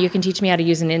 yeah, and you can teach me how to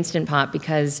use an Instant Pot,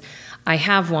 because I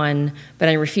have one, but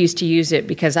I refuse to use it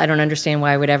because I don't understand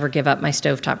why I would ever give up my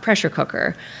stovetop pressure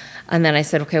cooker. And then I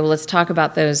said, okay, well, let's talk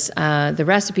about those, the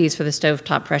recipes for the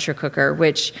stovetop pressure cooker,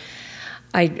 which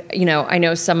I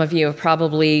know some of you have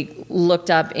probably looked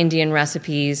up Indian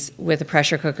recipes with a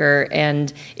pressure cooker,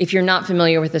 and if you're not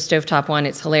familiar with the stovetop one,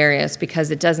 it's hilarious because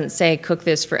it doesn't say cook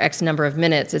this for X number of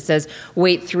minutes. It says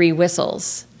wait 3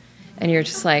 whistles, and you're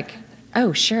just like,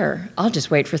 oh, sure, I'll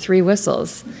just wait for 3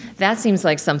 whistles. That seems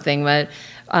like something, but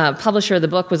publisher of the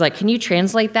book was like, can you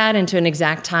translate that into an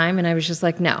exact time? And I was just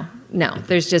like, no,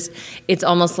 it's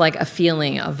almost like a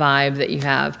feeling, a vibe that you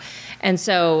have. And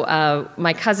so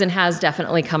my cousin has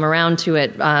definitely come around to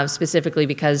it, specifically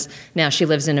because now she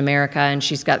lives in America and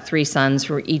she's got 3 sons,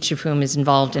 each of whom is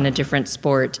involved in a different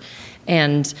sport.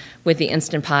 And with the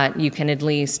Instant Pot, you can at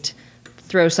least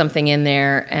throw something in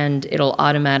there and it'll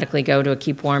automatically go to a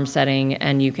keep warm setting,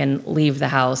 and you can leave the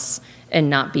house and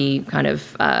not be kind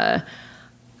of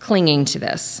clinging to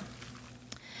this.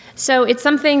 So it's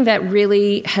something that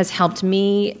really has helped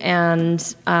me and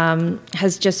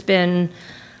has just been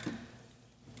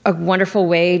a wonderful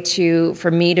way for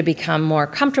me to become more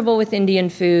comfortable with Indian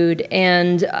food,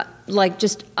 and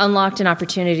just unlocked an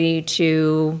opportunity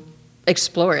to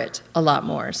explore it a lot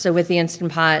more. So with the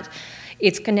Instant Pot,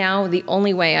 it's now the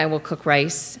only way I will cook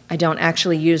rice. I don't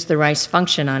actually use the rice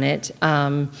function on it,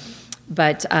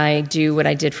 but I do what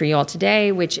I did for you all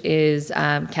today, which is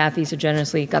Kathy so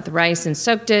generously got the rice and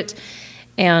soaked it,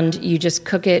 and you just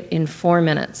cook it in 4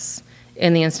 minutes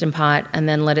in the Instant Pot, and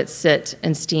then let it sit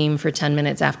and steam for 10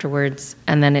 minutes afterwards,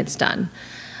 and then it's done.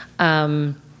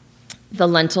 The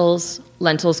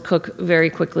lentils cook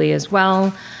very quickly as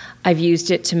well. I've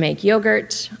used it to make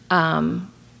yogurt,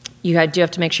 you do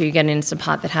have to make sure you get an Instant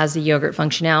Pot that has the yogurt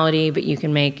functionality, but you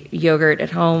can make yogurt at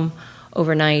home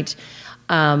overnight,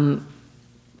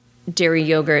 dairy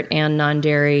yogurt and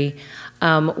non-dairy.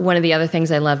 One of the other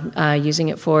things I love using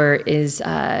it for is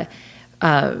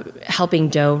helping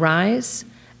dough rise.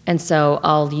 And so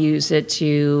I'll use it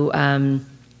to,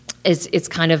 it's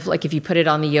kind of like if you put it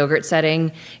on the yogurt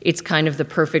setting, it's kind of the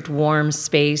perfect warm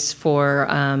space for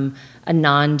a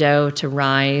non-dough to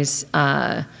rise.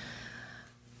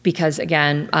 Because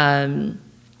again,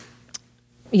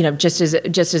 just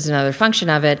as another function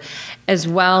of it, as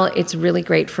well, it's really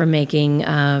great for making,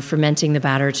 fermenting the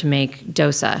batter to make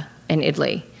dosa and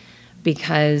idli.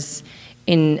 Because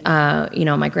in,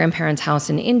 my grandparents' house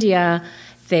in India,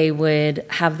 they would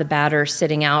have the batter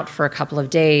sitting out for a couple of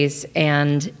days,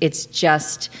 and it's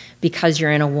just because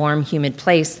you're in a warm, humid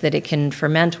place that it can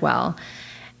ferment well.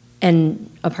 And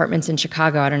apartments in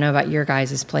Chicago, I don't know about your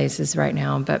guys' places right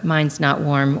now, but mine's not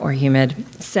warm or humid.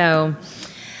 So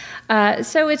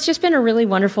it's just been a really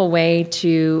wonderful way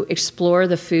to explore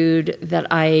the food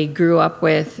that I grew up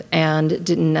with and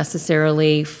didn't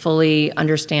necessarily fully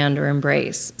understand or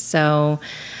embrace. So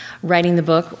writing the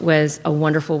book was a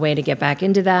wonderful way to get back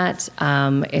into that.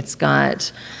 It's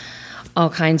got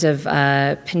all kinds of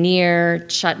paneer,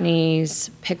 chutneys,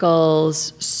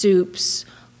 pickles, soups,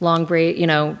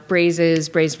 braises,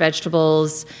 braised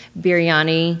vegetables.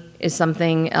 Biryani is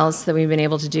something else that we've been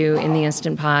able to do in the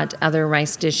Instant Pot. Other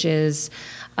rice dishes,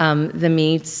 the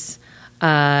meats,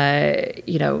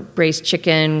 braised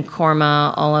chicken,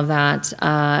 korma, all of that,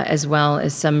 as well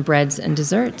as some breads and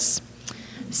desserts.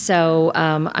 So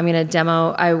I'm going to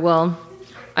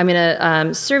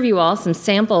serve you all some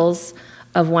samples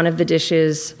of one of the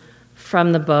dishes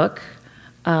from the book.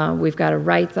 We've got a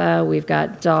raita, we've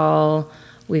got dal,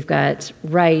 we've got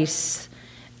rice,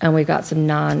 and we've got some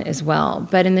naan as well.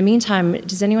 But in the meantime,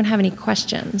 does anyone have any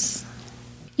questions?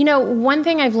 One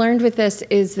thing I've learned with this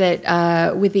is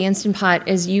that with the Instant Pot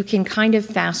is you can kind of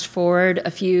fast forward a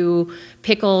few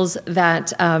pickles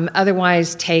that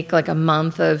otherwise take like a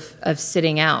month of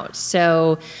sitting out.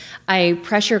 So I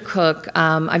pressure cook.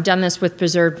 I've done this with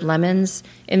preserved lemons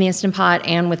in the Instant Pot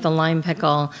and with the lime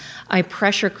pickle. I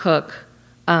pressure cook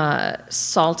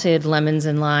salted lemons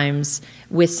and limes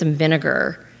with some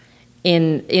vinegar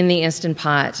in the Instant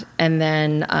Pot, and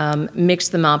then mix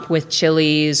them up with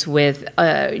chilies, with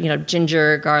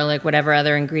ginger, garlic, whatever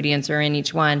other ingredients are in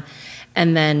each one,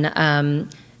 and then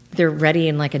they're ready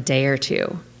in like a day or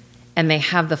two, and they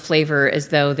have the flavor as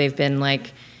though they've been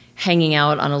like hanging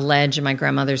out on a ledge in my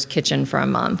grandmother's kitchen for a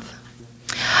month.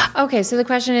 Okay, so the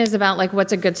question is about like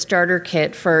what's a good starter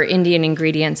kit for Indian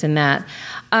ingredients in that.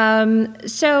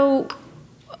 So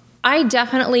I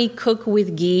definitely cook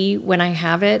with ghee when I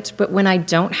have it, but when I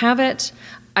don't have it,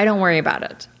 I don't worry about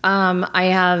it. I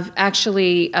have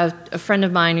actually a friend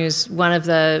of mine who's one of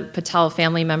the Patel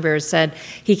family members said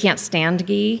he can't stand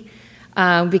ghee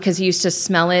because he used to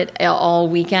smell it all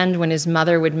weekend when his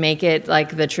mother would make it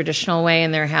like the traditional way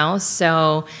in their house.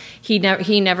 So he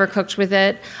never cooked with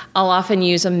it. I'll often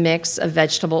use a mix of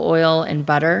vegetable oil and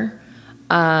butter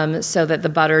so that the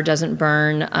butter doesn't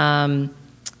burn.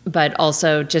 But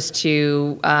also just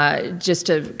to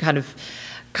kind of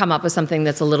come up with something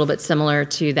that's a little bit similar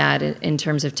to that in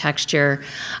terms of texture.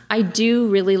 I do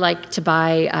really like to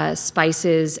buy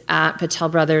spices at Patel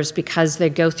Brothers because they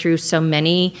go through so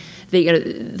many.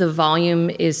 The volume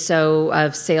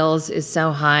of sales is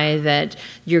so high that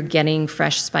you're getting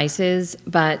fresh spices.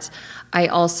 But I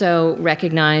also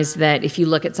recognize that if you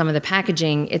look at some of the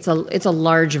packaging, it's a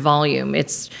large volume.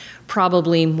 It's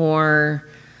probably more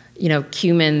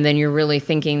cumin than you're really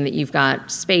thinking that you've got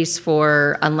space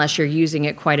for unless you're using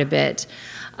it quite a bit.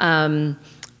 I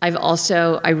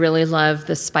really love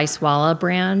the Spicewalla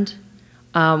brand,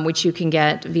 which you can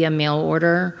get via mail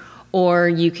order, or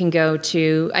you can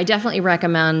I definitely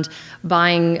recommend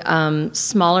buying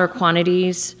smaller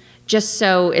quantities just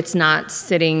so it's not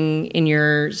sitting in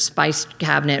your spice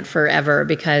cabinet forever,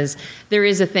 because there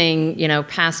is a thing,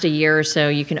 past a year or so,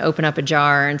 you can open up a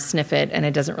jar and sniff it and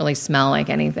it doesn't really smell like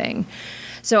anything.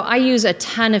 So I use a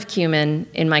ton of cumin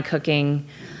in my cooking,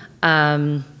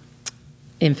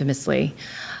 infamously.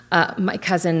 My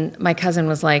cousin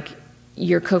was like,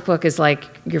 your cookbook is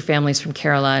like your family's from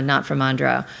Kerala, not from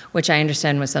Andhra, which I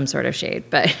understand was some sort of shade,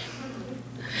 but...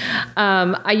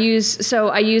 I use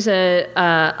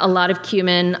a lot of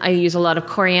cumin. I use a lot of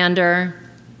coriander.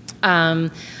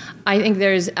 I think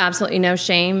there's absolutely no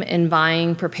shame in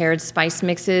buying prepared spice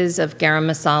mixes of garam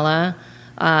masala,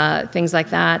 things like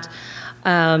that.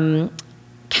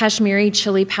 Kashmiri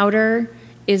chili powder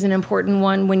is an important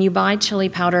one. When you buy chili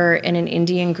powder in an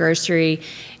Indian grocery,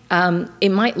 It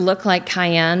might look like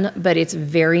cayenne, but it's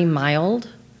very mild.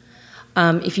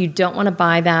 If you don't want to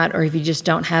buy that, or if you just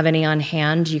don't have any on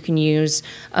hand, you can use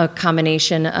a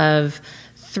combination of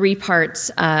 3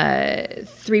 parts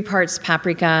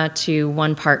paprika to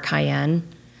 1 part cayenne.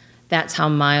 That's how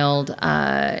mild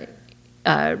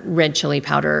red chili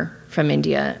powder from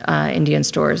India, Indian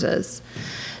stores is.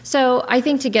 So I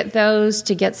think to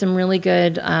get some really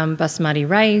good basmati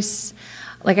rice,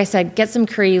 like I said, get some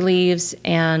curry leaves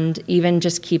and even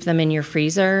just keep them in your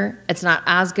freezer. It's not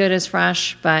as good as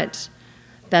fresh, but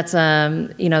that's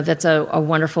a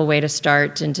wonderful way to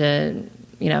start and to,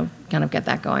 kind of get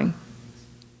that going.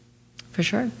 For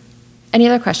sure. Any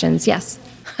other questions? Yes.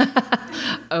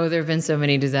 Oh, there have been so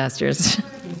many disasters.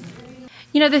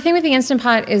 The thing with the Instant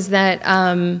Pot is that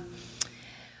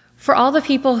for all the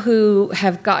people who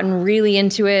have gotten really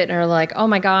into it and are like, oh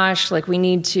my gosh, like we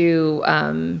need to,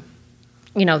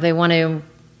 they want to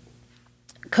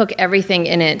cook everything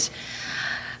in it.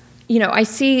 I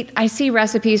see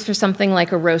recipes for something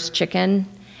like a roast chicken,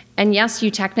 and yes,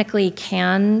 you technically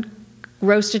can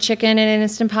roast a chicken in an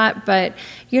Instant Pot, but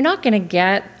you're not going to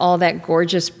get all that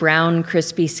gorgeous brown,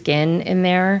 crispy skin in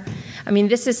there. I mean,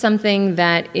 this is something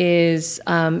that is,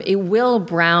 it will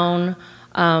brown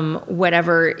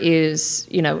whatever is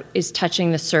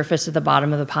touching the surface of the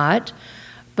bottom of the pot.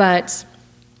 But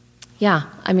yeah,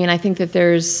 I mean, I think that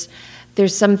there's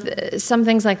some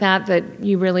things like that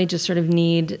you really just sort of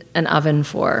need an oven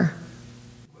for.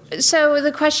 So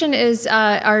the question is,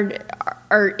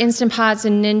 are Instant Pots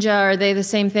and Ninja, are they the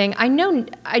same thing? I know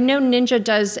Ninja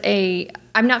does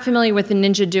I'm not familiar with the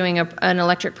Ninja doing an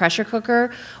electric pressure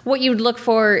cooker. What you'd look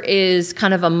for is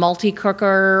kind of a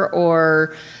multi-cooker,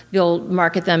 or they'll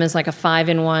market them as like a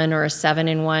 5-in-1 or a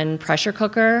 7-in-1 pressure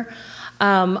cooker.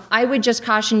 I would just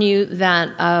caution you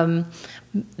that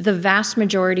the vast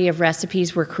majority of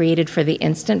recipes were created for the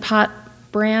Instant Pot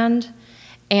brand.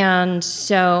 And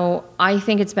so I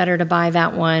think it's better to buy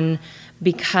that one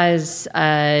because,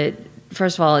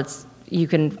 first of all, you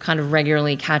can kind of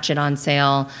regularly catch it on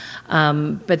sale.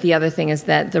 But the other thing is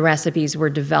that the recipes were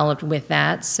developed with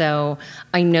that. So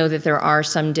I know that there are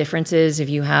some differences if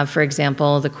you have, for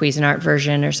example, the Cuisinart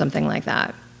version or something like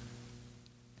that.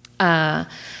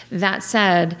 That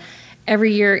said,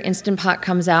 every year Instant Pot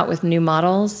comes out with new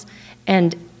models,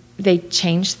 and they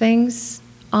change things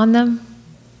on them,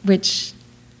 which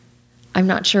I'm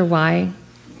not sure why.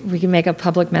 We can make a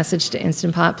public message to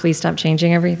Instant Pot, please stop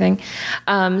changing everything.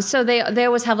 So they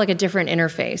always have like a different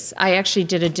interface. I actually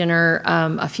did a dinner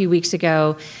a few weeks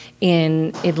ago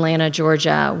in Atlanta,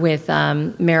 Georgia, with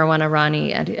Marijuana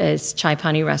Rani at his Chai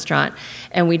Pani restaurant,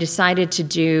 and we decided to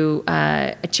do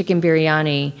a chicken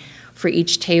biryani for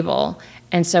each table.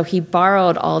 And so he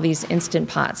borrowed all these Instant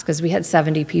Pots because we had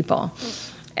 70 people.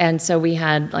 And so we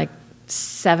had like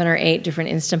 7 or 8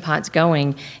 different Instant Pots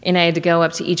going, and I had to go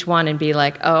up to each one and be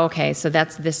like, oh, okay, so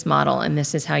that's this model, and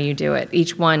this is how you do it.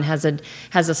 Each one has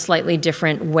a slightly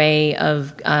different way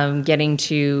of getting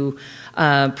to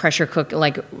pressure cook,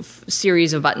 like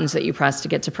series of buttons that you press to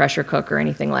get to pressure cook or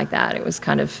anything like that. It was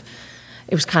kind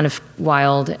of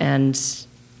wild and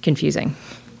confusing.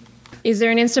 Is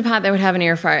there an Instant Pot that would have an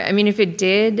air fryer? I mean, if it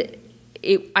did,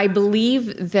 I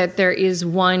believe that there is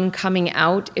one coming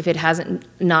out, if it hasn't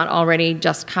not already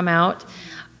just come out.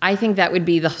 I think that would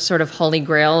be the sort of holy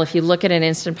grail. If you look at an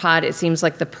Instant Pot, it seems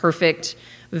like the perfect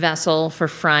vessel for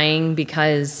frying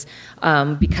because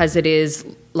it is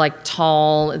like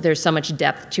tall. There's so much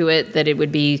depth to it that it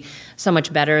would be so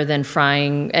much better than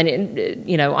frying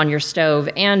on your stove,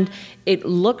 and it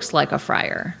looks like a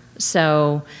fryer.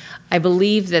 So I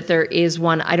believe that there is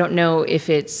one. I don't know if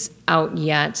it's out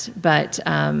yet, but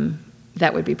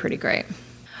that would be pretty great.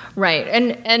 Right.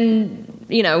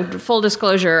 And full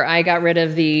disclosure, I got rid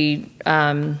of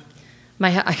I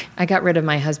got rid of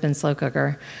my husband's slow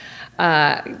cooker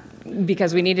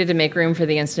because we needed to make room for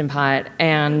the Instant Pot,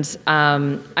 and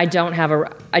I don't have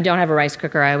a rice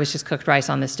cooker. I always just cooked rice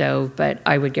on the stove, but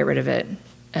I would get rid of it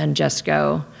and just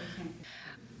go.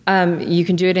 You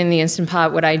can do it in the Instant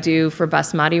Pot. What I do for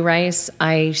basmati rice,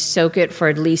 I soak it for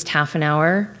at least half an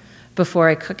hour before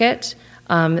I cook it.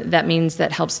 That means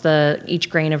that helps each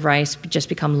grain of rice just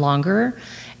become longer.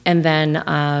 And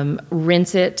then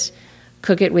rinse it,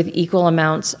 cook it with equal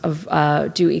amounts of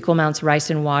rice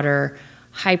and water,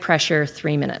 high pressure,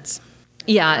 3 minutes.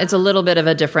 Yeah, it's a little bit of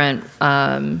a different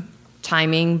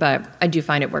timing, but I do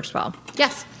find it works well.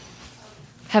 Yes?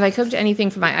 Have I cooked anything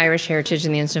for my Irish heritage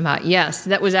in the Instant Pot? Yes,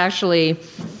 that was actually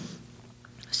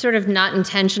sort of not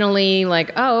intentionally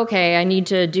like, oh, okay, I need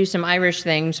to do some Irish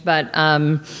things, but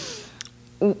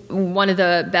one of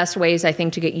the best ways I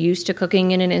think to get used to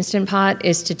cooking in an Instant Pot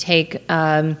is to take,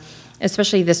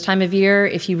 especially this time of year,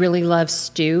 if you really love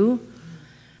stew,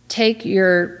 take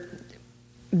your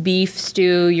beef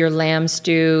stew, your lamb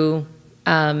stew,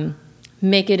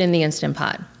 make it in the Instant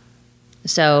Pot.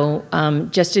 So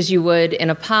just as you would in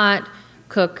a pot,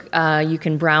 cook, you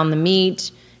can brown the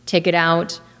meat, take it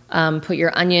out, put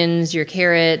your onions, your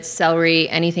carrots, celery,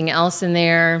 anything else in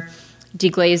there,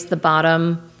 deglaze the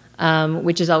bottom,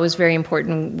 which is always very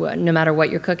important no matter what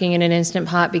you're cooking in an Instant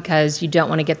Pot, because you don't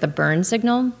want to get the burn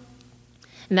signal.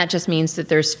 And that just means that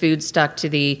there's food stuck to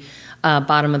the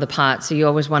bottom of the pot. So you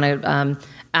always want to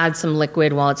add some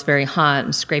liquid while it's very hot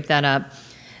and scrape that up.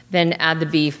 Then add the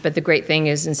beef. But the great thing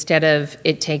is, instead of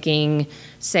it taking,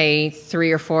 say,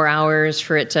 3 or 4 hours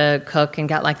for it to cook and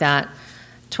get like that,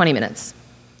 20 minutes.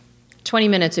 20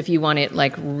 minutes if you want it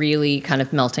like really kind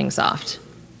of melting soft.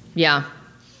 Yeah.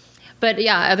 But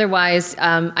yeah, otherwise,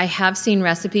 I have seen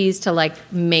recipes to like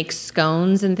make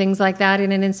scones and things like that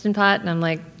in an Instant Pot. And I'm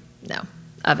like, no,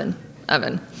 oven.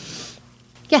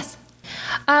 Yes.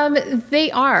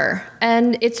 They are.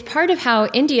 And it's part of how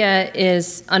India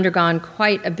is undergone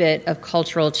quite a bit of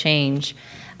cultural change.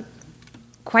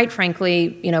 Quite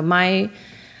frankly, my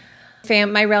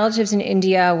relatives in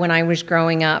India, when I was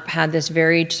growing up, had this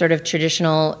very sort of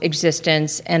traditional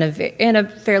existence and a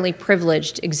fairly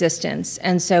privileged existence.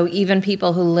 And so even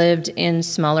people who lived in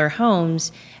smaller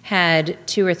homes had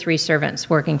 2 or 3 servants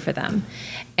working for them.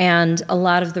 And a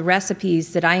lot of the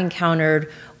recipes that I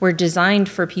encountered were designed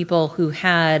for people who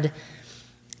had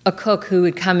a cook who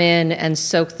would come in and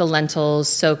soak the lentils,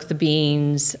 soak the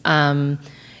beans,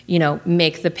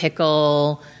 make the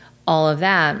pickle, all of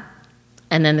that.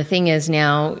 And then the thing is,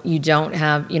 now you don't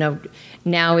have,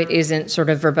 now it isn't sort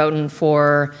of verboten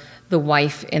for the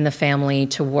wife in the family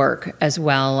to work as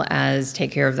well as take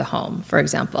care of the home, for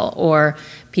example, or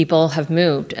people have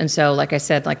moved. And so, like I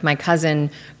said, like my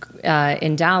cousin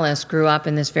in Dallas grew up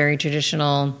in this very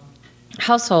traditional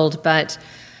household, but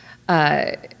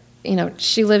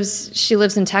she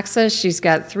lives in Texas. She's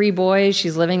got 3 boys.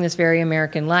 She's living this very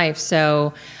American life.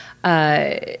 So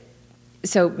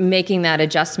making that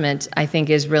adjustment, I think,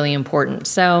 is really important.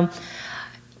 So,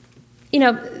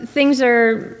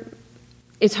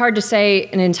 it's hard to say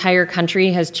an entire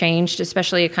country has changed,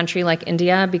 especially a country like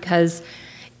India, because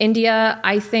India,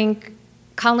 I think,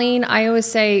 Colleen, I always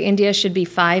say India should be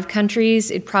 5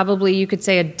 countries. You could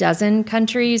say a dozen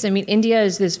countries. I mean, India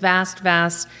is this vast,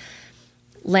 vast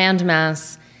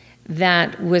landmass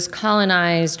that was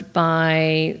colonized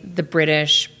by the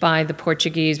British, by the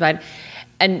Portuguese,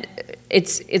 and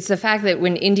it's the fact that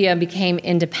when India became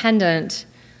independent,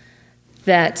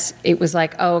 that it was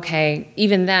like, oh, okay,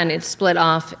 even then it split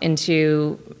off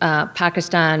into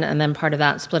Pakistan, and then part of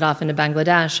that split off into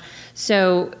Bangladesh.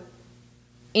 So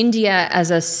India as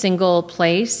a single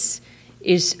place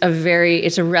it's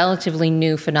a relatively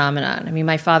new phenomenon. I mean,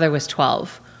 my father was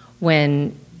 12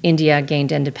 when India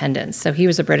gained independence, so he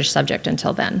was a British subject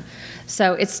until then.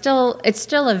 So it's still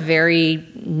a very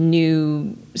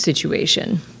new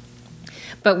situation.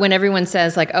 But when everyone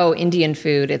says like, oh, Indian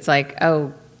food, it's like,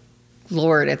 oh,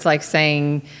 Lord, it's like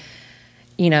saying,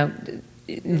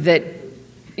 that,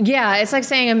 yeah, it's like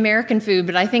saying American food,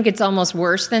 but I think it's almost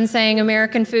worse than saying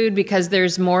American food, because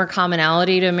there's more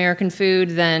commonality to American food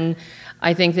than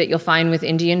I think that you'll find with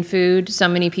Indian food. So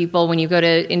many people, when you go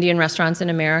to Indian restaurants in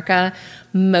America,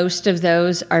 most of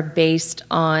those are based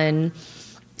on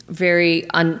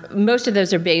most of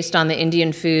those are based on the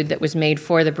Indian food that was made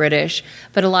for the British,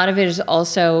 but a lot of it is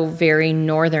also very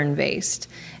northern based.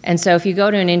 And so if you go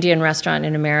to an Indian restaurant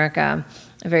in America,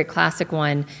 a very classic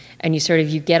one, and you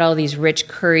get all these rich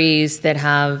curries that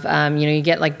have, you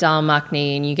get like dal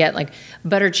makhani, and you get like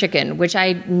butter chicken, which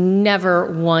I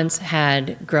never once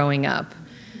had growing up.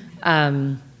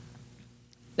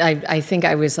 I think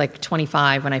I was like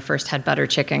 25 when I first had butter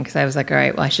chicken, because I was like, all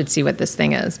right, well, I should see what this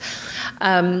thing is.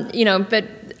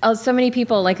 But so many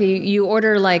people, like you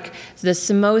order like the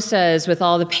samosas with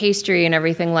all the pastry and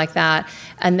everything like that,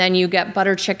 and then you get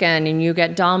butter chicken, and you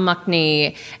get dal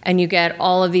makhani, and you get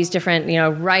all of these different,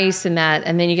 rice and that,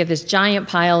 and then you get this giant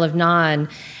pile of naan,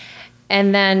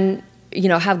 and then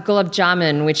have gulab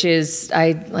jamun, which is,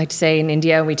 I like to say in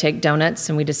India, we take donuts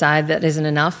and we decide that isn't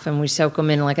enough, and we soak them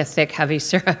in like a thick, heavy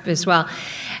syrup as well.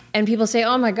 And people say,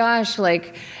 oh my gosh,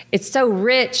 like it's so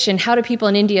rich, and how do people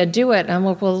in India do it? And I'm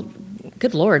like, well,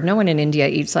 good Lord, no one in India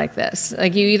eats like this.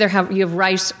 Like you have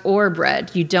rice or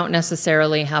bread. You don't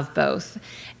necessarily have both.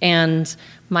 And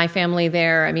my family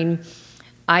there, I mean,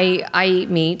 I eat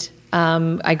meat.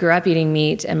 I grew up eating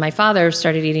meat, and my father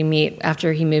started eating meat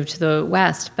after he moved to the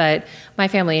West, but my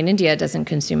family in India doesn't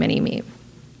consume any meat.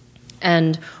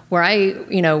 And where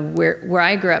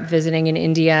I grew up visiting in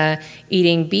India,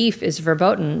 eating beef is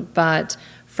verboten. But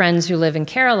friends who live in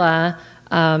Kerala,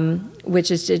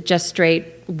 which is just straight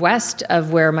west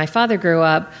of where my father grew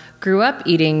up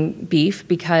eating beef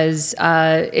because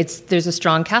there's a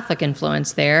strong Catholic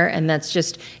influence there, and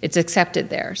it's accepted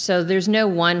there. So there's no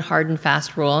one hard and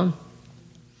fast rule.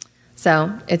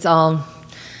 So it's a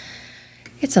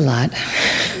lot.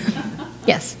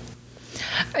 Yes.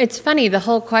 It's funny, the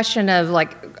whole question of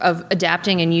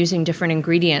adapting and using different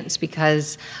ingredients,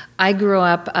 because I grew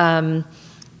up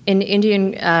in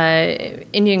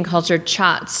Indian culture.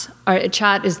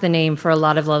 Chaat is the name for a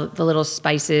lot of the little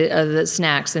spices, the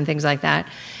snacks and things like that.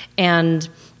 And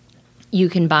you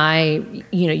can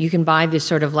buy this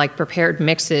sort of like prepared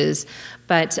mixes.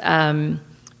 But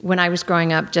when I was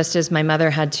growing up, just as my mother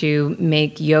had to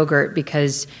make yogurt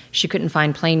because she couldn't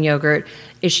find plain yogurt,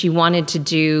 if she wanted to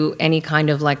do any kind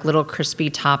of like little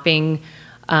crispy topping,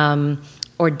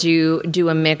 or do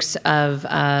a mix of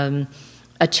a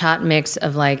chaat mix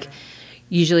of like,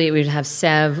 usually it would have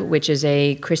sev, which is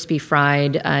a crispy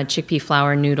fried chickpea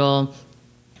flour noodle.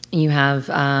 You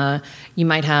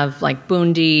might have like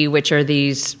bundi, which are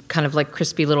these kind of like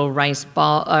crispy little rice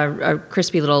ball,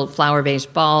 crispy little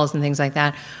flour-based balls and things like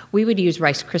that. We would use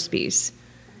Rice Krispies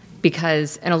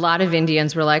and a lot of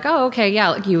Indians were like, oh, okay, yeah.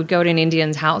 Like you would go to an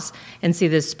Indian's house and see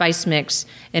this spice mix,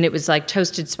 and it was like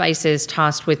toasted spices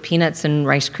tossed with peanuts and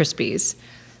Rice Krispies.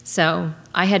 So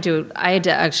I had to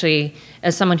actually,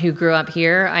 as someone who grew up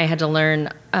here, I had to learn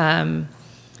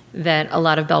that a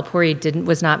lot of bel puri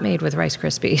was not made with Rice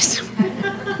Krispies.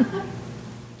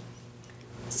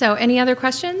 So any other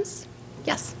questions?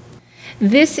 Yes.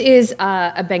 This is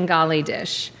a Bengali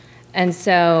dish. And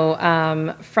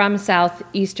so from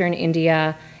southeastern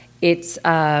India,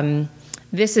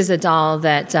 this is a dal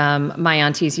that my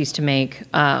aunties used to make.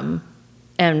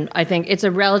 And I think it's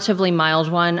a relatively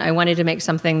mild one. I wanted to make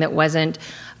something that wasn't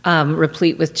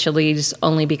replete with chilies,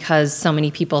 only because so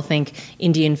many people think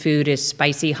Indian food is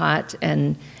spicy hot,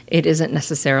 and it isn't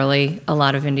necessarily. A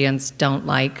lot of Indians don't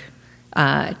like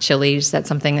chilies. That's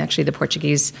something actually the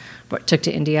Portuguese took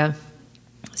to India.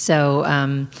 So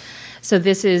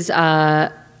this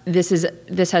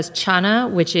has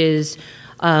chana, which is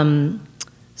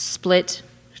split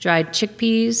dried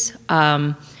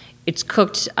chickpeas. It's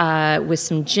cooked with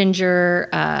some ginger,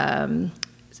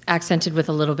 accented with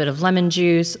a little bit of lemon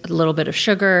juice, a little bit of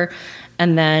sugar,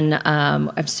 and then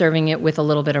I'm serving it with a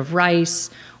little bit of rice.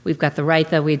 We've got the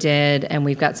raita we did, and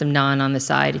we've got some naan on the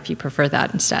side if you prefer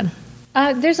that instead.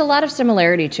 There's a lot of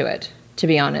similarity to it, to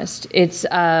be honest. It's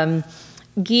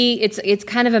ghee. It's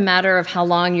kind of a matter of how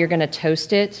long you're going to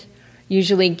toast it.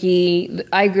 Usually ghee,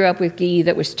 I grew up with ghee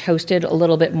that was toasted a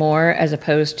little bit more, as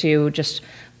opposed to just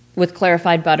with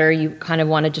clarified butter, you kind of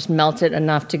want to just melt it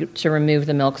enough to remove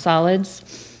the milk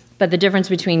solids. But the difference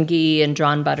between ghee and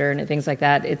drawn butter and things like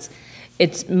that, it's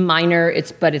minor,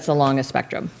 but it's along a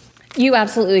spectrum. You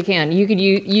absolutely can. You can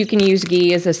use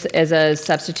ghee as a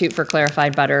substitute for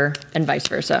clarified butter and vice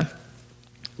versa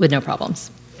with no problems.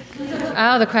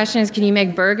 Oh, the question is, can you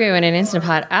make burgu in an Instant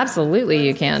Pot? Absolutely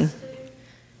you can.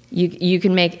 You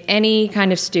can make any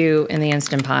kind of stew in the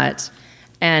Instant Pot,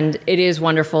 and it is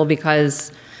wonderful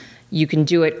because you can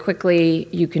do it quickly.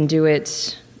 You can do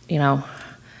it,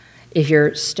 if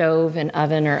your stove and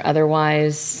oven are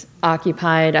otherwise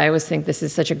occupied. I always think this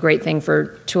is such a great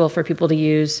tool for people to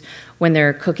use when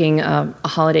they're cooking a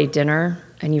holiday dinner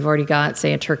and you've already got,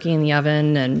 say, a turkey in the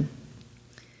oven and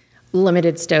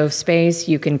limited stove space.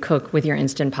 You can cook with your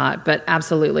Instant Pot, but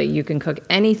absolutely, you can cook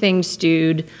anything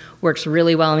stewed. Works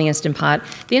really well in the Instant Pot.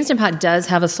 The Instant Pot does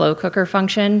have a slow cooker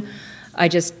function. I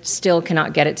just still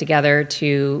cannot get it together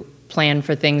to plan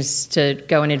for things to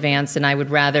go in advance, and I would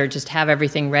rather just have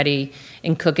everything ready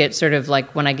and cook it sort of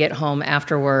like when I get home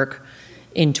after work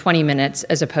in 20 minutes,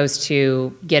 as opposed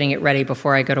to getting it ready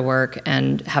before I go to work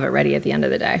and have it ready at the end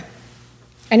of the day.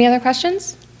 Any other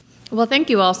questions? Well, thank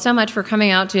you all so much for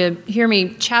coming out to hear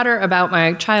me chatter about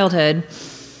my childhood.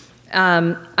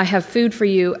 I have food for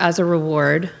you as a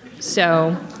reward,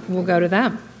 so we'll go to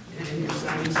them.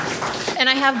 And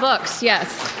I have books,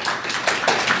 yes.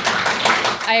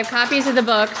 I have copies of the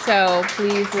book, so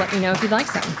please let me know if you'd like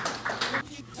some.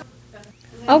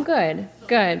 Oh, good.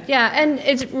 Yeah, and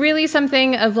it's really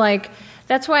something of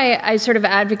that's why I sort of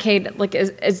advocate,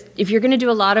 as if you're going to do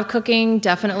a lot of cooking,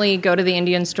 definitely go to the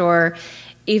Indian store.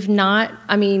 If not,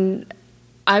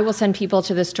 I will send people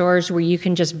to the stores where you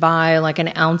can just buy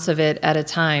an ounce of it at a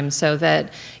time so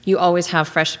that you always have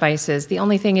fresh spices. The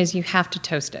only thing is you have to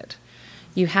toast it.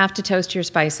 You have to toast your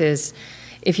spices.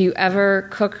 If you ever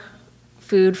cook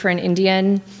food for an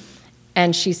Indian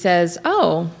and she says,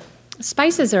 oh,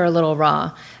 Spices are a little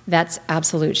raw. That's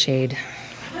absolute shade.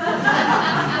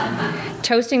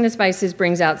 Toasting the spices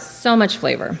brings out so much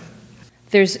flavor.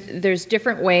 There's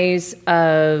different ways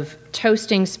of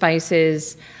toasting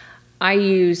spices. I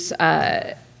use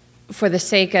for the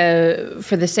sake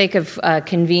of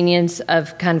convenience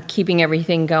of kind of keeping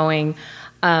everything going.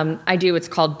 I do what's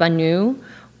called banu,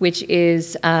 which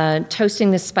is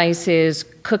toasting the spices,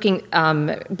 cooking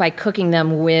by cooking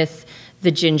them with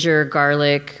the ginger,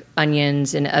 garlic,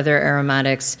 onions, and other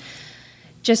aromatics,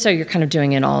 just so you're kind of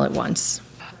doing it all at once.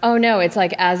 Oh no, it's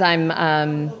like as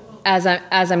I'm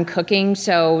cooking,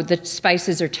 so the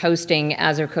spices are toasting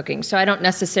as they're cooking. So I don't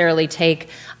necessarily take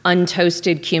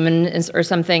untoasted cumin or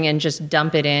something and just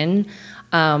dump it in,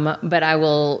 but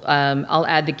I'll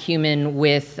add the cumin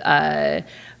with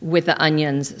the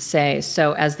onions, say.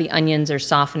 So as the onions are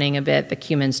softening a bit, the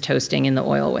cumin's toasting in the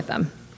oil with them.